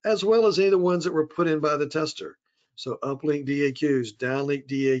 as well as any of the ones that were put in by the tester. So uplink DAQs, downlink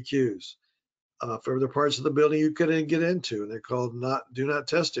DAQs. For the parts of the building you couldn't get into, and they're called do not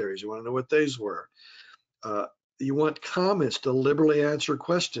test areas. You want to know what these were. You want comments to liberally answer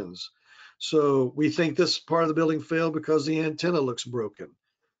questions. So we think this part of the building failed because the antenna looks broken,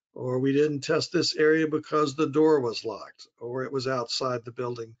 or we didn't test this area because the door was locked, or it was outside the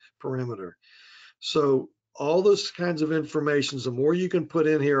building perimeter. So all those kinds of information, the more you can put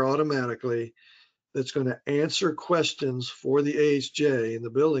in here automatically, that's going to answer questions for the AHJ and the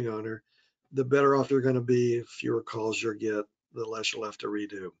building owner, the better off you're going to be. Fewer calls you'll get, the less you'll have to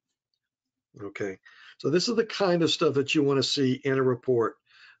redo. Okay, so this is the kind of stuff that you want to see in a report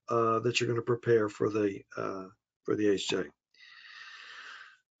that you're going to prepare for the AHJ.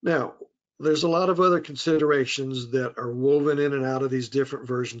 Now, there's a lot of other considerations that are woven in and out of these different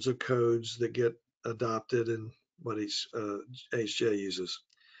versions of codes that get adopted and what AHJ uses.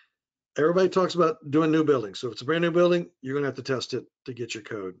 Everybody talks about doing new buildings. So if it's a brand new building, you're going to have to test it to get your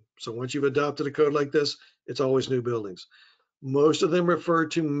code. So once you've adopted a code like this, it's always new buildings. Most of them refer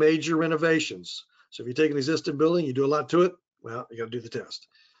to major renovations. So if you take an existing building, you do a lot to it, well, you got to do the test.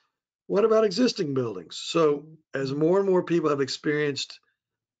 What about existing buildings? So as more and more people have experienced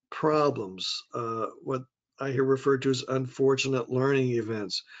problems, what I hear referred to as unfortunate learning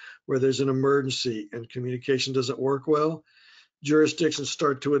events, where there's an emergency and communication doesn't work well, jurisdictions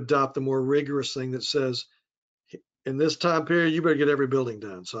start to adopt the more rigorous thing that says, in this time period, you better get every building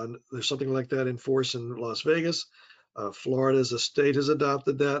done. So there's something like that in force in Las Vegas. Florida as a state has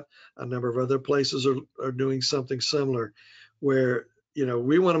adopted that. A number of other places are doing something similar, where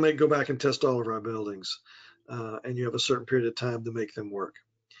we want to go back and test all of our buildings, and you have a certain period of time to make them work.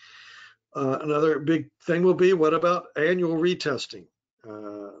 Another big thing will be, what about annual retesting?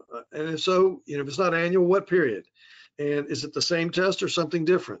 And if so, if it's not annual, what period? And is it the same test or something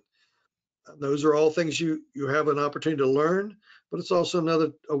different? Those are all things you have an opportunity to learn, but it's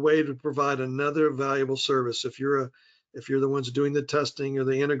also a way to provide another valuable service. If you're the ones doing the testing or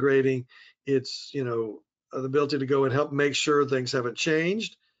the integrating, it's the ability to go and help make sure things haven't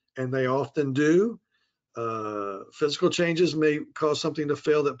changed, and they often do. Physical changes may cause something to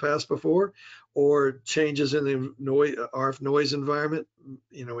fail that passed before, or changes in the RF noise environment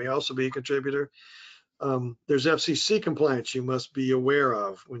may also be a contributor. There's FCC compliance you must be aware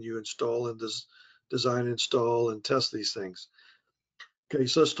of when you install and design, install, and test these things. Okay,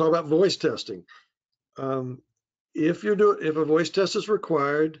 so let's talk about voice testing. If a voice test is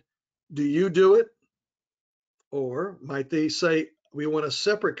required, do you do it? Or might they say, we want a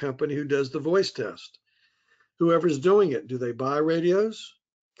separate company who does the voice test? Whoever's doing it, do they buy radios?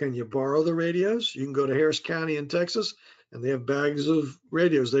 Can you borrow the radios? You can go to Harris County in Texas and they have bags of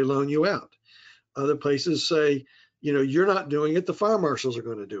radios they loan you out. Other places say, you're not doing it, the fire marshals are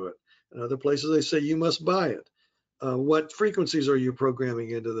going to do it. And other places they say you must buy it. What frequencies are you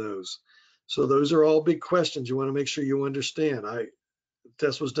programming into those? So those are all big questions you want to make sure you understand. The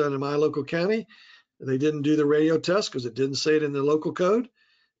test was done in my local county. They didn't do the radio test because it didn't say it in the local code.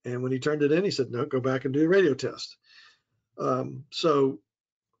 And when he turned it in, he said, no, go back and do the radio test. So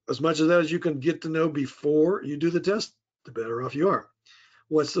as much of that as you can get to know before you do the test, the better off you are.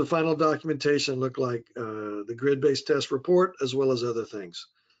 What's the final documentation look like? The grid-based test report, as well as other things.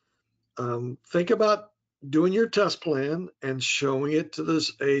 Think about doing your test plan and showing it to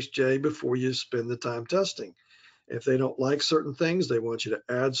this AHJ before you spend the time testing. If they don't like certain things, they want you to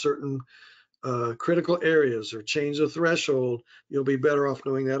add certain critical areas or change the threshold, you'll be better off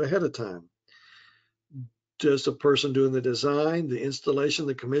knowing that ahead of time. Does the person doing the design, the installation,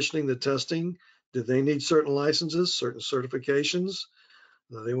 the commissioning, the testing, do they need certain licenses, certain certifications?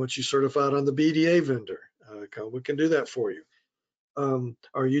 They want you certified on the BDA vendor. We can do that for you.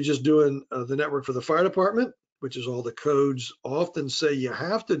 Are you just doing the network for the fire department, which is all the codes often say you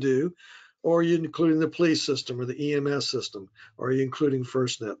have to do, or are you including the police system or the EMS system? Or are you including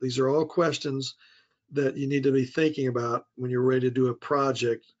FirstNet? These are all questions that you need to be thinking about when you're ready to do a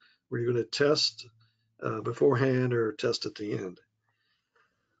project where you're going to test beforehand or test at the end.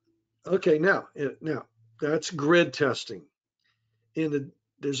 Okay, now that's grid testing.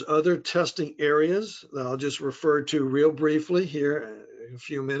 There's other testing areas that I'll just refer to real briefly here in a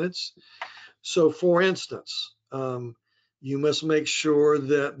few minutes. So for instance, you must make sure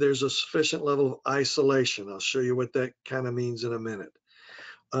that there's a sufficient level of isolation. I'll show you what that kind of means in a minute.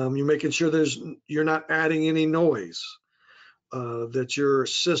 You're making sure you're not adding any noise, that your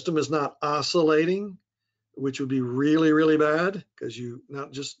system is not oscillating, which would be really, really bad because you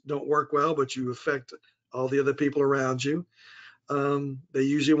not just don't work well, but you affect all the other people around you. They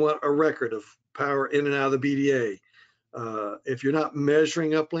usually want a record of power in and out of the BDA. If you're not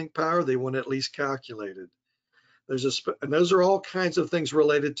measuring uplink power, they want it at least calculated. And those are all kinds of things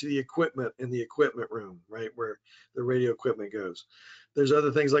related to the equipment in the equipment room, right, where the radio equipment goes. There's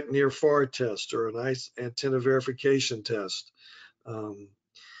other things like near-far test or an antenna verification test.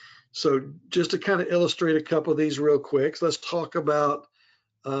 So just to kind of illustrate a couple of these real quick, let's talk about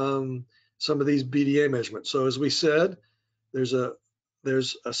some of these BDA measurements. So as we said, there's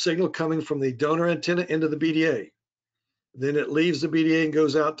a signal coming from the donor antenna into the BDA. Then it leaves the BDA and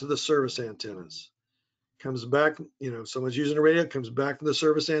goes out to the service antennas. Comes back, someone's using a radio, comes back from the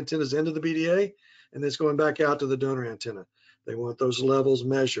service antennas into the BDA, and it's going back out to the donor antenna. They want those levels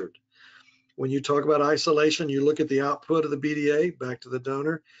measured. When you talk about isolation, you look at the output of the BDA back to the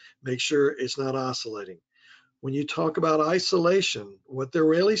donor, make sure it's not oscillating. When you talk about isolation, what they're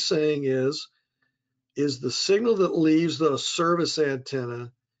really saying is the signal that leaves the service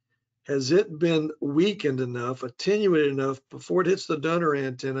antenna, has it been weakened enough, attenuated enough before it hits the donor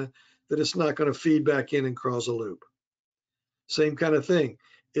antenna that it's not going to feed back in and cause a loop? Same kind of thing.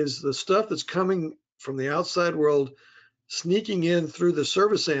 Is the stuff that's coming from the outside world sneaking in through the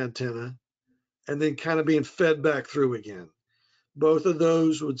service antenna and then kind of being fed back through again? Both of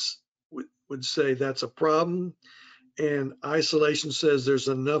those would say that's a problem, and isolation says there's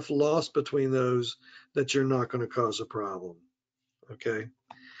enough loss between those that you're not going to cause a problem. Okay.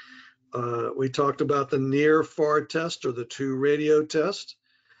 We talked about the near-far test or the 2 radio test.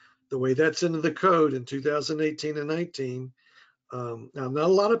 The way that's into the code in 2018 and 19. Now, not a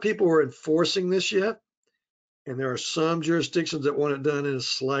lot of people are enforcing this yet, and there are some jurisdictions that want it done in a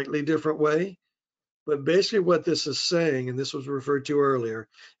slightly different way. But basically what this is saying, and this was referred to earlier,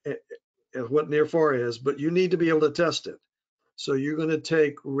 what near-far is, but you need to be able to test it. So you're going to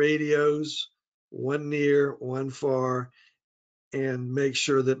take radios, one near, one far, and make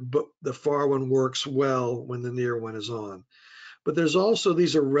sure that the far one works well when the near one is on. But there's also,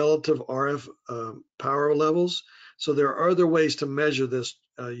 these are relative RF power levels. So there are other ways to measure this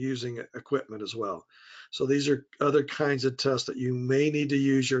using equipment as well. So these are other kinds of tests that you may need to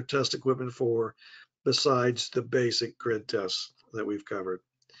use your test equipment for besides the basic grid tests that we've covered.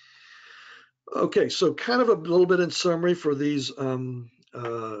 Okay, so kind of a little bit in summary for these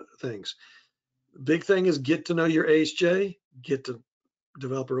things. Big thing is get to know your AHJ, get to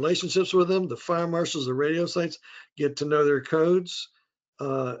develop relationships with them, the fire marshals, the radio sites, get to know their codes,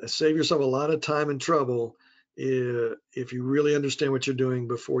 save yourself a lot of time and trouble if you really understand what you're doing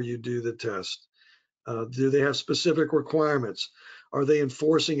before you do the test. Do they have specific requirements? Are they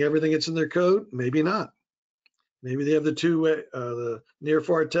enforcing everything that's in their code? Maybe not. Maybe they have the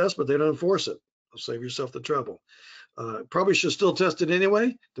near-far test, but they don't enforce it. Save yourself the trouble. Probably should still test it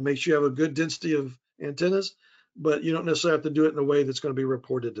anyway to make sure you have a good density of antennas, but you don't necessarily have to do it in a way that's going to be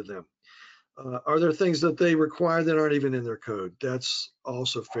reported to them. Are there things that they require that aren't even in their code? That's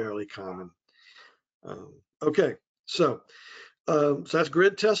also fairly common. Okay, so that's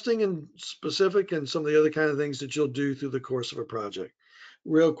grid testing and specific and some of the other kind of things that you'll do through the course of a project.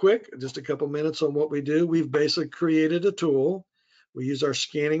 Real quick, just a couple minutes on what we do. We've basically created a tool. We use our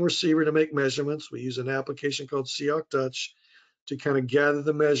scanning receiver to make measurements. We use an application called Seahawk Touch to kind of gather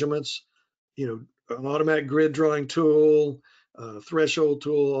the measurements, you know, an automatic grid drawing tool, threshold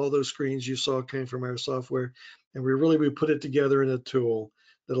tool, all those screens you saw came from our software. And we put it together in a tool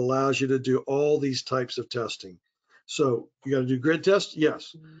that allows you to do all these types of testing. So you got to do grid tests?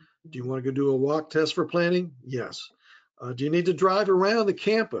 Yes. Do you want to go do a walk test for planning? Yes. Do you need to drive around the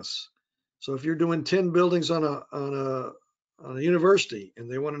campus? So if you're doing 10 buildings on a university and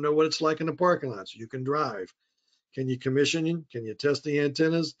they want to know what it's like in the parking lots, you can drive. Can you commission? Can you test the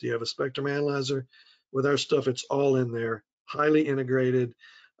antennas? Do you have a spectrum analyzer? With our stuff, it's all in there, highly integrated,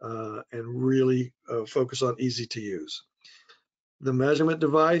 and really focus on easy to use. The measurement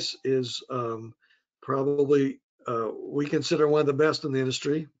device is probably, we consider one of the best in the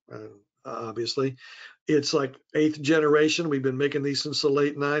industry, obviously. It's like 8th generation. We've been making these since the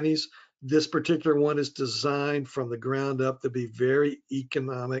late 90s. This particular one is designed from the ground up to be very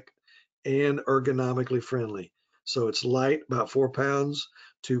economic and ergonomically friendly. So it's light, about 4 pounds,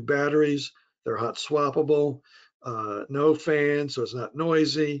 2 batteries. They're hot swappable, no fan, so it's not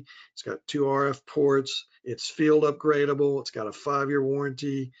noisy. It's got 2 RF ports. It's field upgradable. It's got a 5-year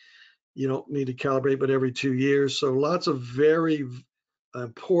warranty. You don't need to calibrate but every 2 years. So lots of very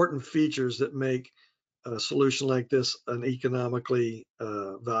important features that make a solution like this an economically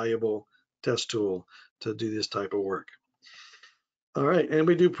valuable test tool to do this type of work. All right, and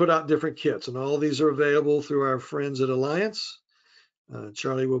we do put out different kits, and all these are available through our friends at Alliance.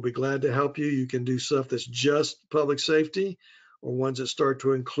 Charlie will be glad to help you. You can do stuff that's just public safety, or ones that start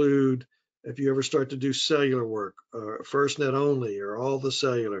to include, if you ever start to do cellular work, or FirstNet only, or all the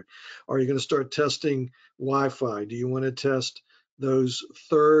cellular. Are you going to start testing Wi-Fi? Do you want to test those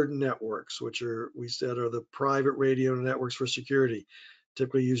third networks, which we said are the private radio networks for security,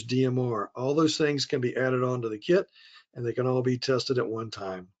 typically use DMR. All those things can be added onto the kit, and they can all be tested at one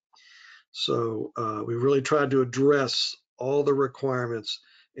time. So we really tried to address all the requirements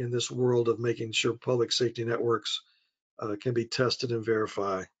in this world of making sure public safety networks can be tested and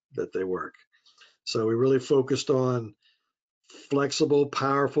verify that they work. So we really focused on flexible,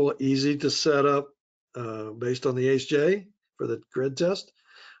 powerful, easy to set up based on the HJ for the grid test,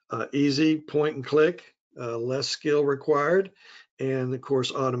 easy point and click, less skill required, and of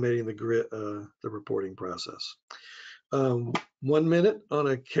course automating the grid, the reporting process. 1 minute on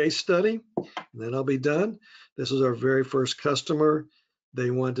a case study, and then I'll be done. This is our very first customer. They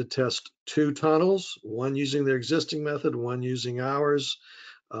wanted to test 2 tunnels, one using their existing method, one using ours.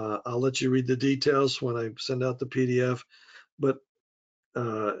 I'll let you read the details when I send out the PDF, but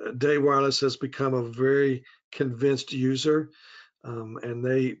Day Wireless has become a very convinced user, and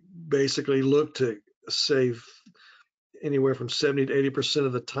they basically look to save anywhere from 70 to 80%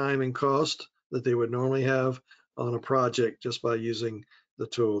 of the time and cost that they would normally have on a project just by using the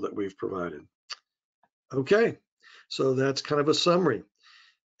tool that we've provided. Okay, so that's kind of a summary.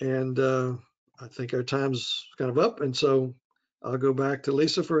 And I think our time's kind of up. And so I'll go back to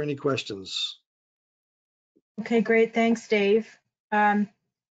Lisa for any questions. Okay, great. Thanks, Dave. I'm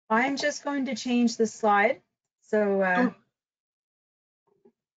just going to change the slide. So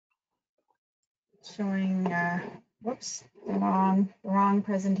showing, whoops, the wrong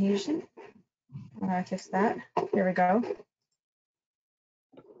presentation. How do I fix that? Here we go.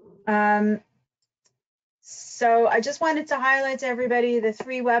 So I just wanted to highlight to everybody the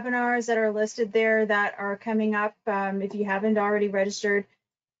 3 webinars that are listed there that are coming up. If you haven't already registered,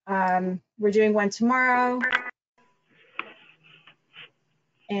 we're doing one tomorrow.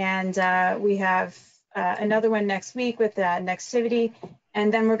 And we have another one next week with Nextivity.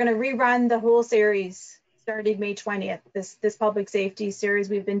 And then we're going to rerun the whole series starting May 20th, this public safety series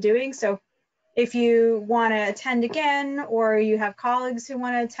we've been doing. So if you want to attend again, or you have colleagues who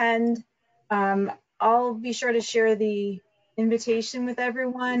want to attend, I'll be sure to share the invitation with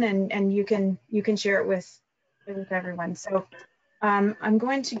everyone, and you can share it with everyone. So I'm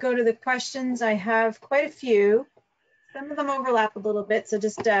going to go to the questions. I have quite a few. Some of them overlap a little bit, so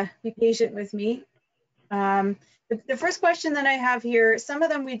just be patient with me. The first question that I have here, some of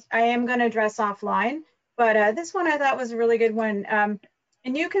them I am going to address offline, but this one I thought was a really good one.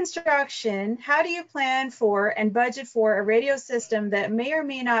 In new construction, how do you plan for and budget for a radio system that may or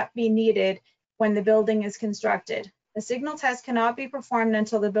may not be needed when the building is constructed? A signal test cannot be performed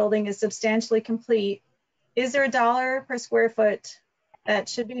until the building is substantially complete, Is there a dollar per square foot that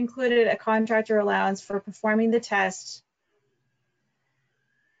should be included at contractor allowance for performing the test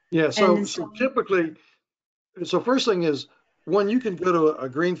Yeah, and so installing? typically, so first thing is, one, you can go to a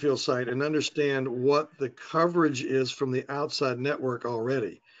greenfield site and understand what the coverage is from the outside network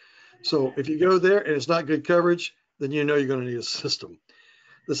already. So if you go there and it's not good coverage, then you know you're going to need a system.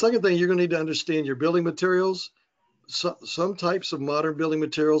 The second thing, you're going to need to understand your building materials. Some types of modern building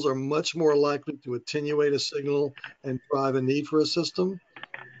materials are much more likely to attenuate a signal and drive a need for a system.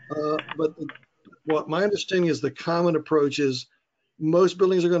 But what my understanding is, the common approach is most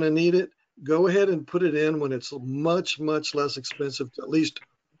buildings are going to need it. Go ahead and put it in when it's much, much less expensive to at least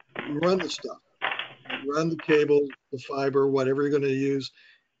run the stuff, run the cable, the fiber, whatever you're going to use.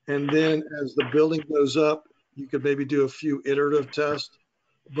 And then as the building goes up, you could maybe do a few iterative tests.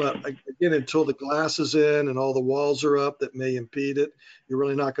 But again, until the glass is in and all the walls are up that may impede it, you're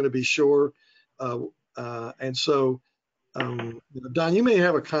really not going to be sure. And so, Don, you may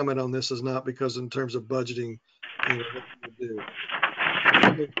have a comment on this as not, because in terms of budgeting, what you would do.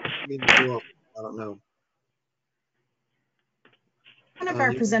 I mean to go off. I don't know. One of Don,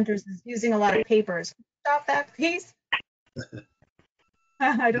 our presenters is using a lot of papers. Stop that, please.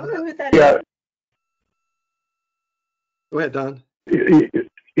 I don't know who that is. Yeah. Go ahead, Don.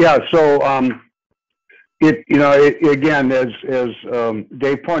 Yeah. So, again, as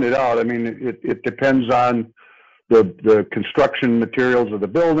Dave pointed out, I mean, it depends on the construction materials of the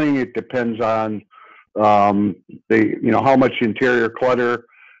building. It depends on how much interior clutter,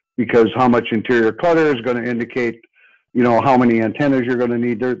 because how much interior clutter is going to indicate, how many antennas you're going to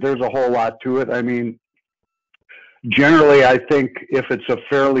need. There's a whole lot to it. I mean, generally, I think if it's a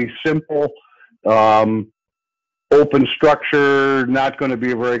fairly simple, open structure, not going to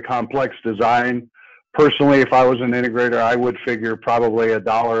be a very complex design. Personally, if I was an integrator, I would figure probably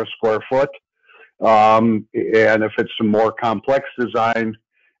 $1 a square foot. And if it's a more complex design,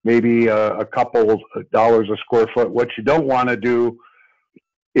 maybe a couple of dollars a square foot. What you don't want to do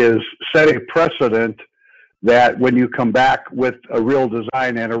is set a precedent that when you come back with a real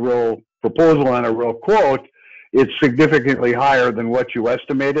design and a real proposal and a real quote, it's significantly higher than what you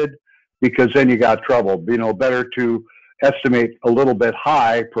estimated, because then you got trouble. Better to estimate a little bit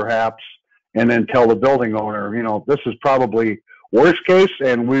high, perhaps, and then tell the building owner, this is probably worst case,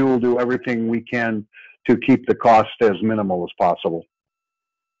 and we will do everything we can to keep the cost as minimal as possible.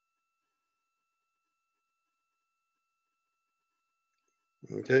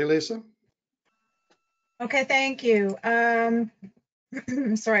 Okay, Lisa. Okay, thank you.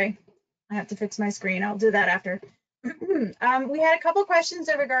 Sorry, I have to fix my screen. I'll do that after. We had a couple questions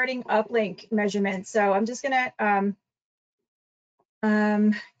regarding uplink measurements. So I'm just gonna,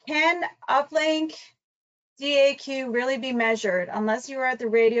 can uplink DAQ really be measured? Unless you are at the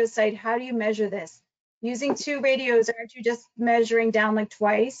radio site, how do you measure this? Using two radios, aren't you just measuring downlink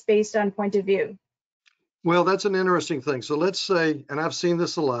twice based on point of view? Well, that's an interesting thing. So let's say, and I've seen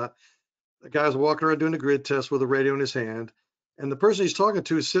this a lot, the guy's walking around doing a grid test with a radio in his hand, and the person he's talking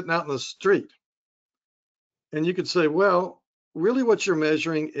to is sitting out in the street. And you could say, well, really what you're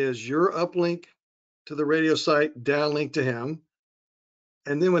measuring is your uplink to the radio site, downlink to him.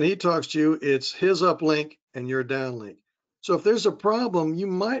 And then when he talks to you, it's his uplink and your downlink. So if there's a problem, you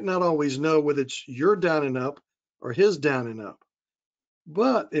might not always know whether it's your down and up or his down and up.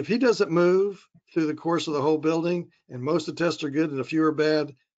 But if he doesn't move through the course of the whole building, and most of the tests are good and a few are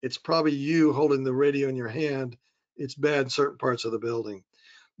bad, it's probably you holding the radio in your hand. It's bad in certain parts of the building.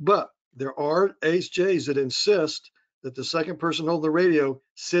 But there are HJs that insist that the second person holding the radio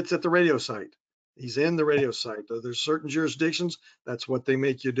sits at the radio site. He's in the radio site. There's certain jurisdictions, that's what they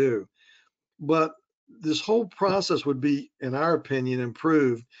make you do. But this whole process would be, in our opinion,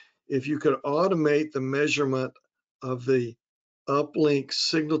 improved if you could automate the measurement of the uplink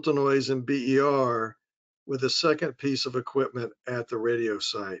signal to noise and BER with a second piece of equipment at the radio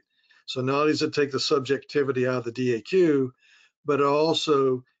site. So not only does it take the subjectivity out of the DAQ, but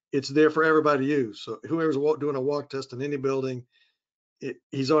also it's there for everybody to use. So whoever's doing a walk test in any building,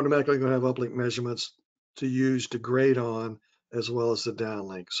 he's automatically going to have uplink measurements to use to grade on, as well as the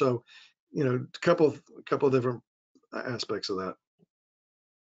downlink. So, a couple of different aspects of that.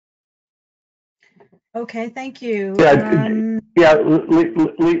 Okay, thank you.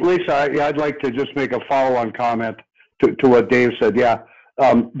 Lisa, I'd like to just make a follow-on comment to what Dave said. Yeah,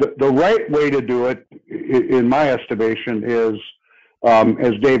 the right way to do it, in my estimation, is,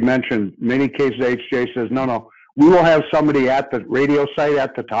 as Dave mentioned, many cases HJ says, no, we will have somebody at the radio site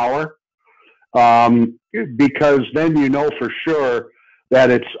at the tower, because then you know for sure that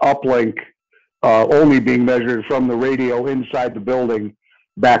it's uplink only being measured from the radio inside the building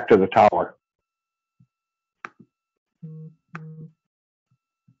back to the tower.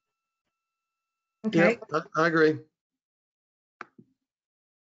 Okay. Yep, I agree.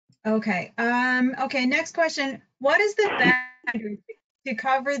 Okay. Okay. Next question. What is the boundary to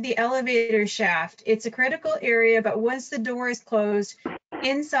cover the elevator shaft? It's a critical area, but once the door is closed,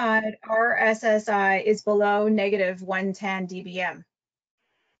 inside our SSI is below negative 110 dBm.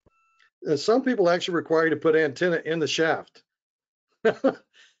 Some people actually require you to put antenna in the shaft.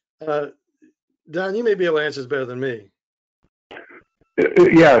 Don, you may be able to answer this better than me.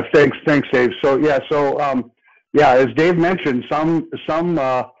 Yeah, thanks, Dave. So yeah, as Dave mentioned, some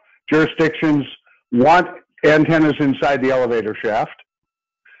jurisdictions want antennas inside the elevator shaft.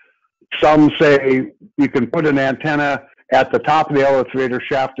 Some say you can put an antenna at the top of the elevator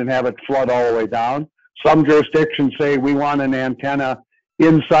shaft and have it flood all the way down. Some jurisdictions say we want an antenna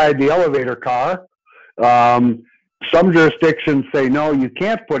inside the elevator car. Some jurisdictions say, no, you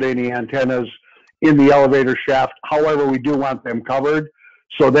can't put any antennas in the elevator shaft. However, we do want them covered.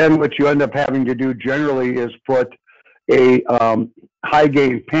 So then what you end up having to do generally is put a high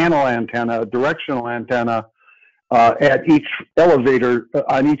gain panel antenna, a directional antenna, at each elevator,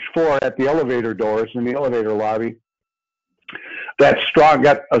 on each floor at the elevator doors in the elevator lobby. That's strong,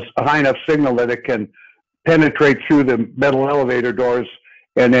 got a high enough signal that it can penetrate through the metal elevator doors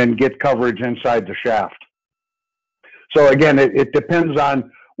and then get coverage inside the shaft. So again, it depends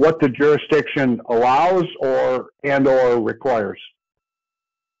on what the jurisdiction allows or requires.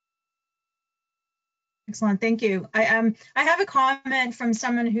 Excellent, thank you. I have a comment from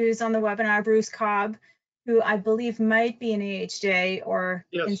someone who's on the webinar, Bruce Cobb, who I believe might be an AHJ or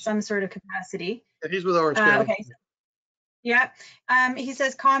in some sort of capacity. Yeah, he's with Orange County. Okay. Yeah, he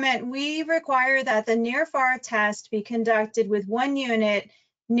says, comment, we require that the near-far test be conducted with one unit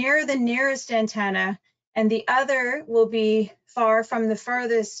near the nearest antenna, and the other will be far from the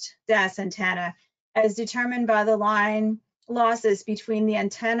furthest DAS antenna, as determined by the line losses between the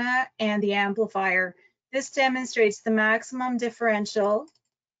antenna and the amplifier. This demonstrates the maximum differential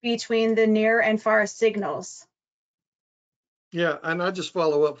between the near and far signals. Yeah, and I just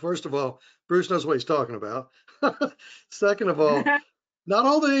follow up. First of all, Bruce knows what he's talking about. Second of all, not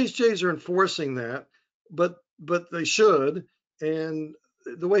all the AHJs are enforcing that, but they should. And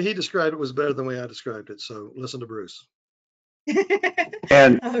the way he described it was better than the way I described it. So listen to Bruce.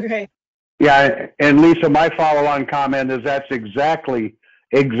 And okay. Yeah, and Lisa, my follow-on comment is that's exactly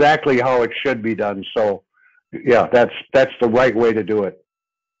how it should be done. So yeah, that's the right way to do it.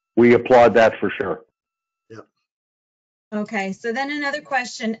 We applaud that for sure. Yep. Okay, so then another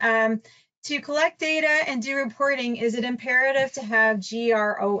question. To collect data and do reporting, is it imperative to have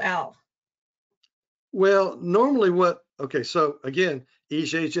GROL? Well, normally okay, so again,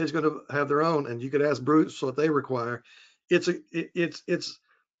 each AHJ is going to have their own, and you could ask Bruce what they require. It's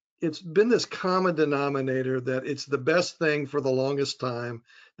been this common denominator that it's the best thing for the longest time,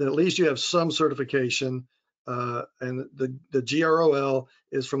 that at least you have some certification, and the GROL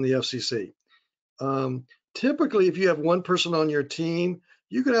is from the FCC. Typically, if you have one person on your team,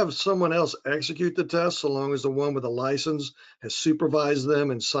 you could have someone else execute the test so long as the one with a license has supervised them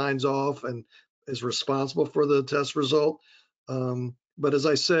and signs off and is responsible for the test result. But as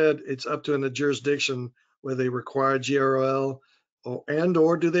I said, it's up to a jurisdiction whether they require GROL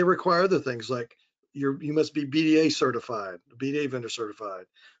or do they require other things like you must be BDA certified, BDA vendor certified.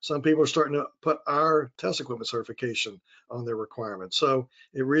 Some people are starting to put our test equipment certification on their requirements. So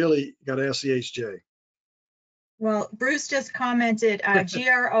it really got to ask the HJ. Well, Bruce just commented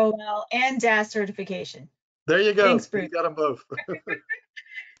GROL and DAS certification. There you go. Thanks, Bruce. You got them both.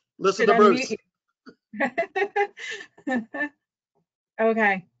 Listen to Bruce.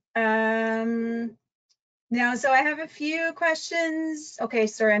 Okay. Now, so I have a few questions. Okay,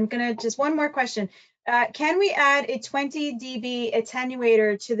 sorry, I'm gonna just one more question. Can we add a 20 dB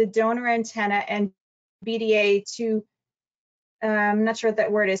attenuator to the donor antenna and BDA to, I'm not sure what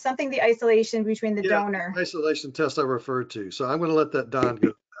that word is, something the isolation between the donor? Isolation test I referred to. So I'm going to let that Don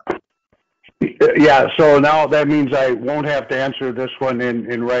go. Yeah, so now that means I won't have to answer this one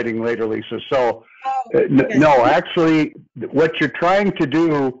in writing later, Lisa. So no, actually, what you're trying to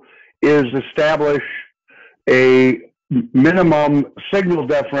do is establish a minimum signal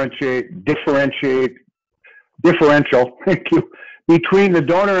differential, thank you, between the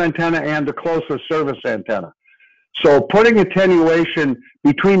donor antenna and the closest service antenna. So putting attenuation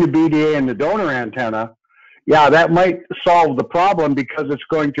between the BDA and the donor antenna, yeah, that might solve the problem because it's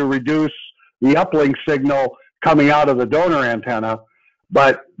going to reduce the uplink signal coming out of the donor antenna.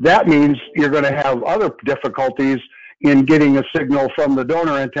 But that means you're going to have other difficulties in getting a signal from the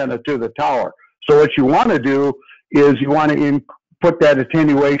donor antenna to the tower. So what you want to do is you want to put that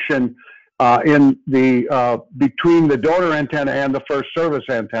attenuation in the between the donor antenna and the first service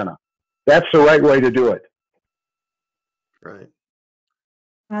antenna. that's the right way to do it. Right.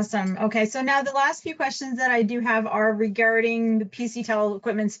 Awesome. Okay, so now the last few questions that I do have are regarding the PCTEL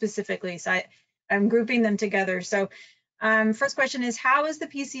equipment specifically. So I'm grouping them together. So first question is, how is the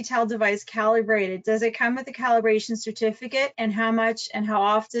PCTEL device calibrated? Does it come with a calibration certificate, and how much and how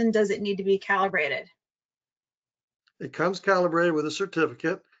often does it need to be calibrated? It comes calibrated with a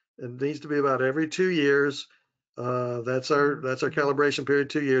certificate. It needs to be about every 2 years. That's our calibration period,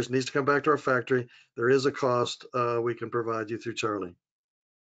 2 years. It needs to come back to our factory. There is a cost we can provide you through Charlie.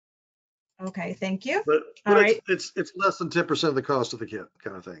 Okay, thank you. But All right. it's less than 10% of the cost of the kit,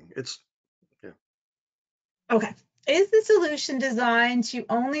 kind of thing. Okay. Is the solution designed to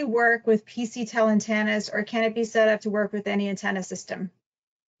only work with PCTEL antennas, or can it be set up to work with any antenna system?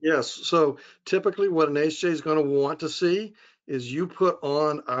 Yes. So typically what an HJ is going to want to see is you put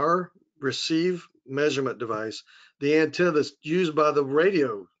on our receive measurement device the antenna that's used by the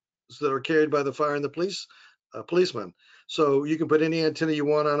radios that are carried by the fire and the policeman. So you can put any antenna you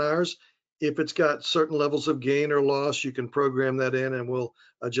want on ours. If it's got certain levels of gain or loss, you can program that in and we'll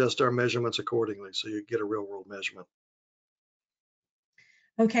adjust our measurements accordingly. So you get a real world measurement.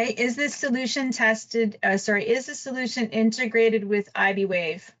 Okay, is this solution is the solution integrated with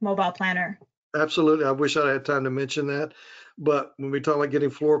IBWave mobile planner? Absolutely. I wish I had time to mention that. But when we talk about getting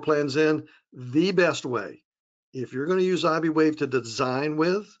floor plans in, the best way, if you're going to use IBWave to design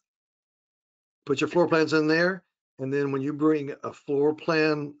with, put your floor plans in there. And then when you bring a floor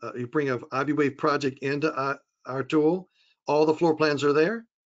plan, you bring an IBWave project into our tool, all the floor plans are there.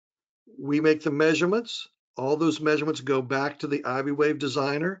 We make the measurements. All those measurements go back to the IBWave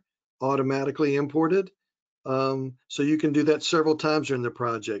designer, automatically imported. So you can do that several times during the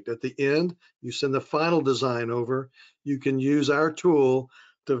project. At the end, you send the final design over. You can use our tool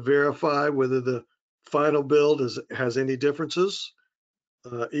to verify whether the final build has any differences.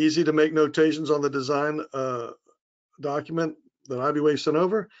 Easy to make notations on the design document that IBWave sent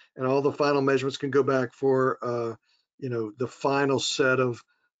over, and all the final measurements can go back for the final set of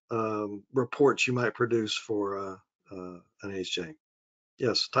reports you might produce for an HJ.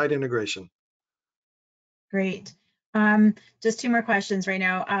 Yes, tight integration. Great. Just two more questions right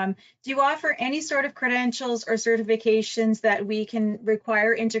now. Do you offer any sort of credentials or certifications that we can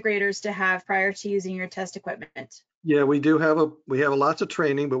require integrators to have prior to using your test equipment? Yeah, we do have lots of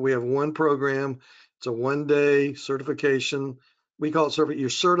training, but we have one program. It's a 1-day certification. We call it you're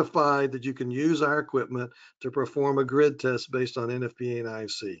certified that you can use our equipment to perform a grid test based on NFPA and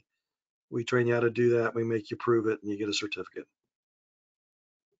IFC. We train you how to do that. We make you prove it and you get a certificate.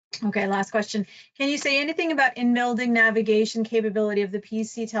 Okay, last question. Can you say anything about in-building navigation capability of the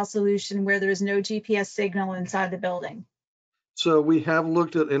PCTEL solution where there is no GPS signal inside the building? So we have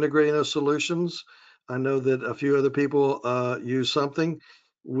looked at integrating those solutions. I know that a few other people use something.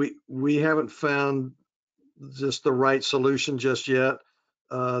 We haven't found just the right solution just yet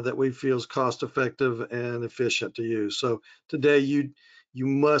that we feel is cost effective and efficient to use. So today you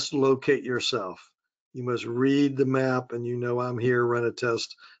must locate yourself. You must read the map and I'm here, run a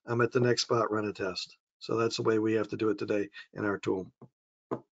test. I'm at the next spot, run a test. So that's the way we have to do it today in our tool.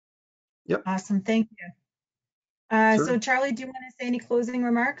 Yep. Awesome, thank you. Sure. So Charlie, do you want to say any closing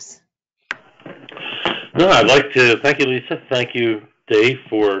remarks? No, I'd like to thank you, Lisa. Thank you, Dave,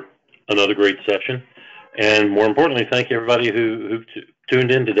 for another great session. And more importantly, thank you everybody who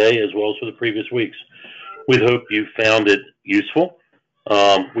tuned in today as well as for the previous weeks. We hope you found it useful.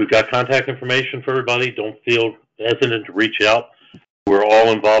 We've got contact information for everybody. Don't feel hesitant to reach out. We're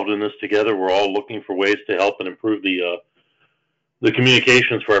all involved in this together. We're all looking for ways to help and improve the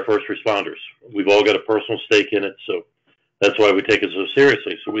communications for our first responders. We've all got a personal stake in it, so that's why we take it so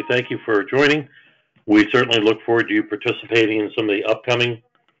seriously. So we thank you for joining. We certainly look forward to you participating in some of the upcoming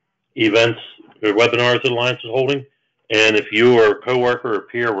events or webinars that Alliance is holding. And if you or a coworker or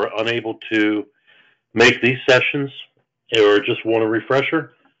peer were unable to make these sessions or just want a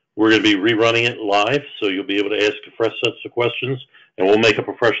refresher, we're going to be rerunning it live, so you'll be able to ask fresh sets of questions, and we'll make up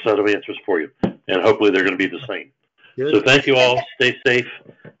a fresh set of answers for you. And hopefully they're going to be the same. Good. So thank you all. Stay safe,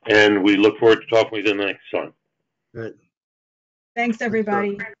 and we look forward to talking with you the next time. Right. Thanks,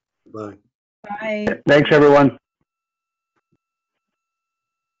 everybody. Bye. Bye. Thanks, everyone.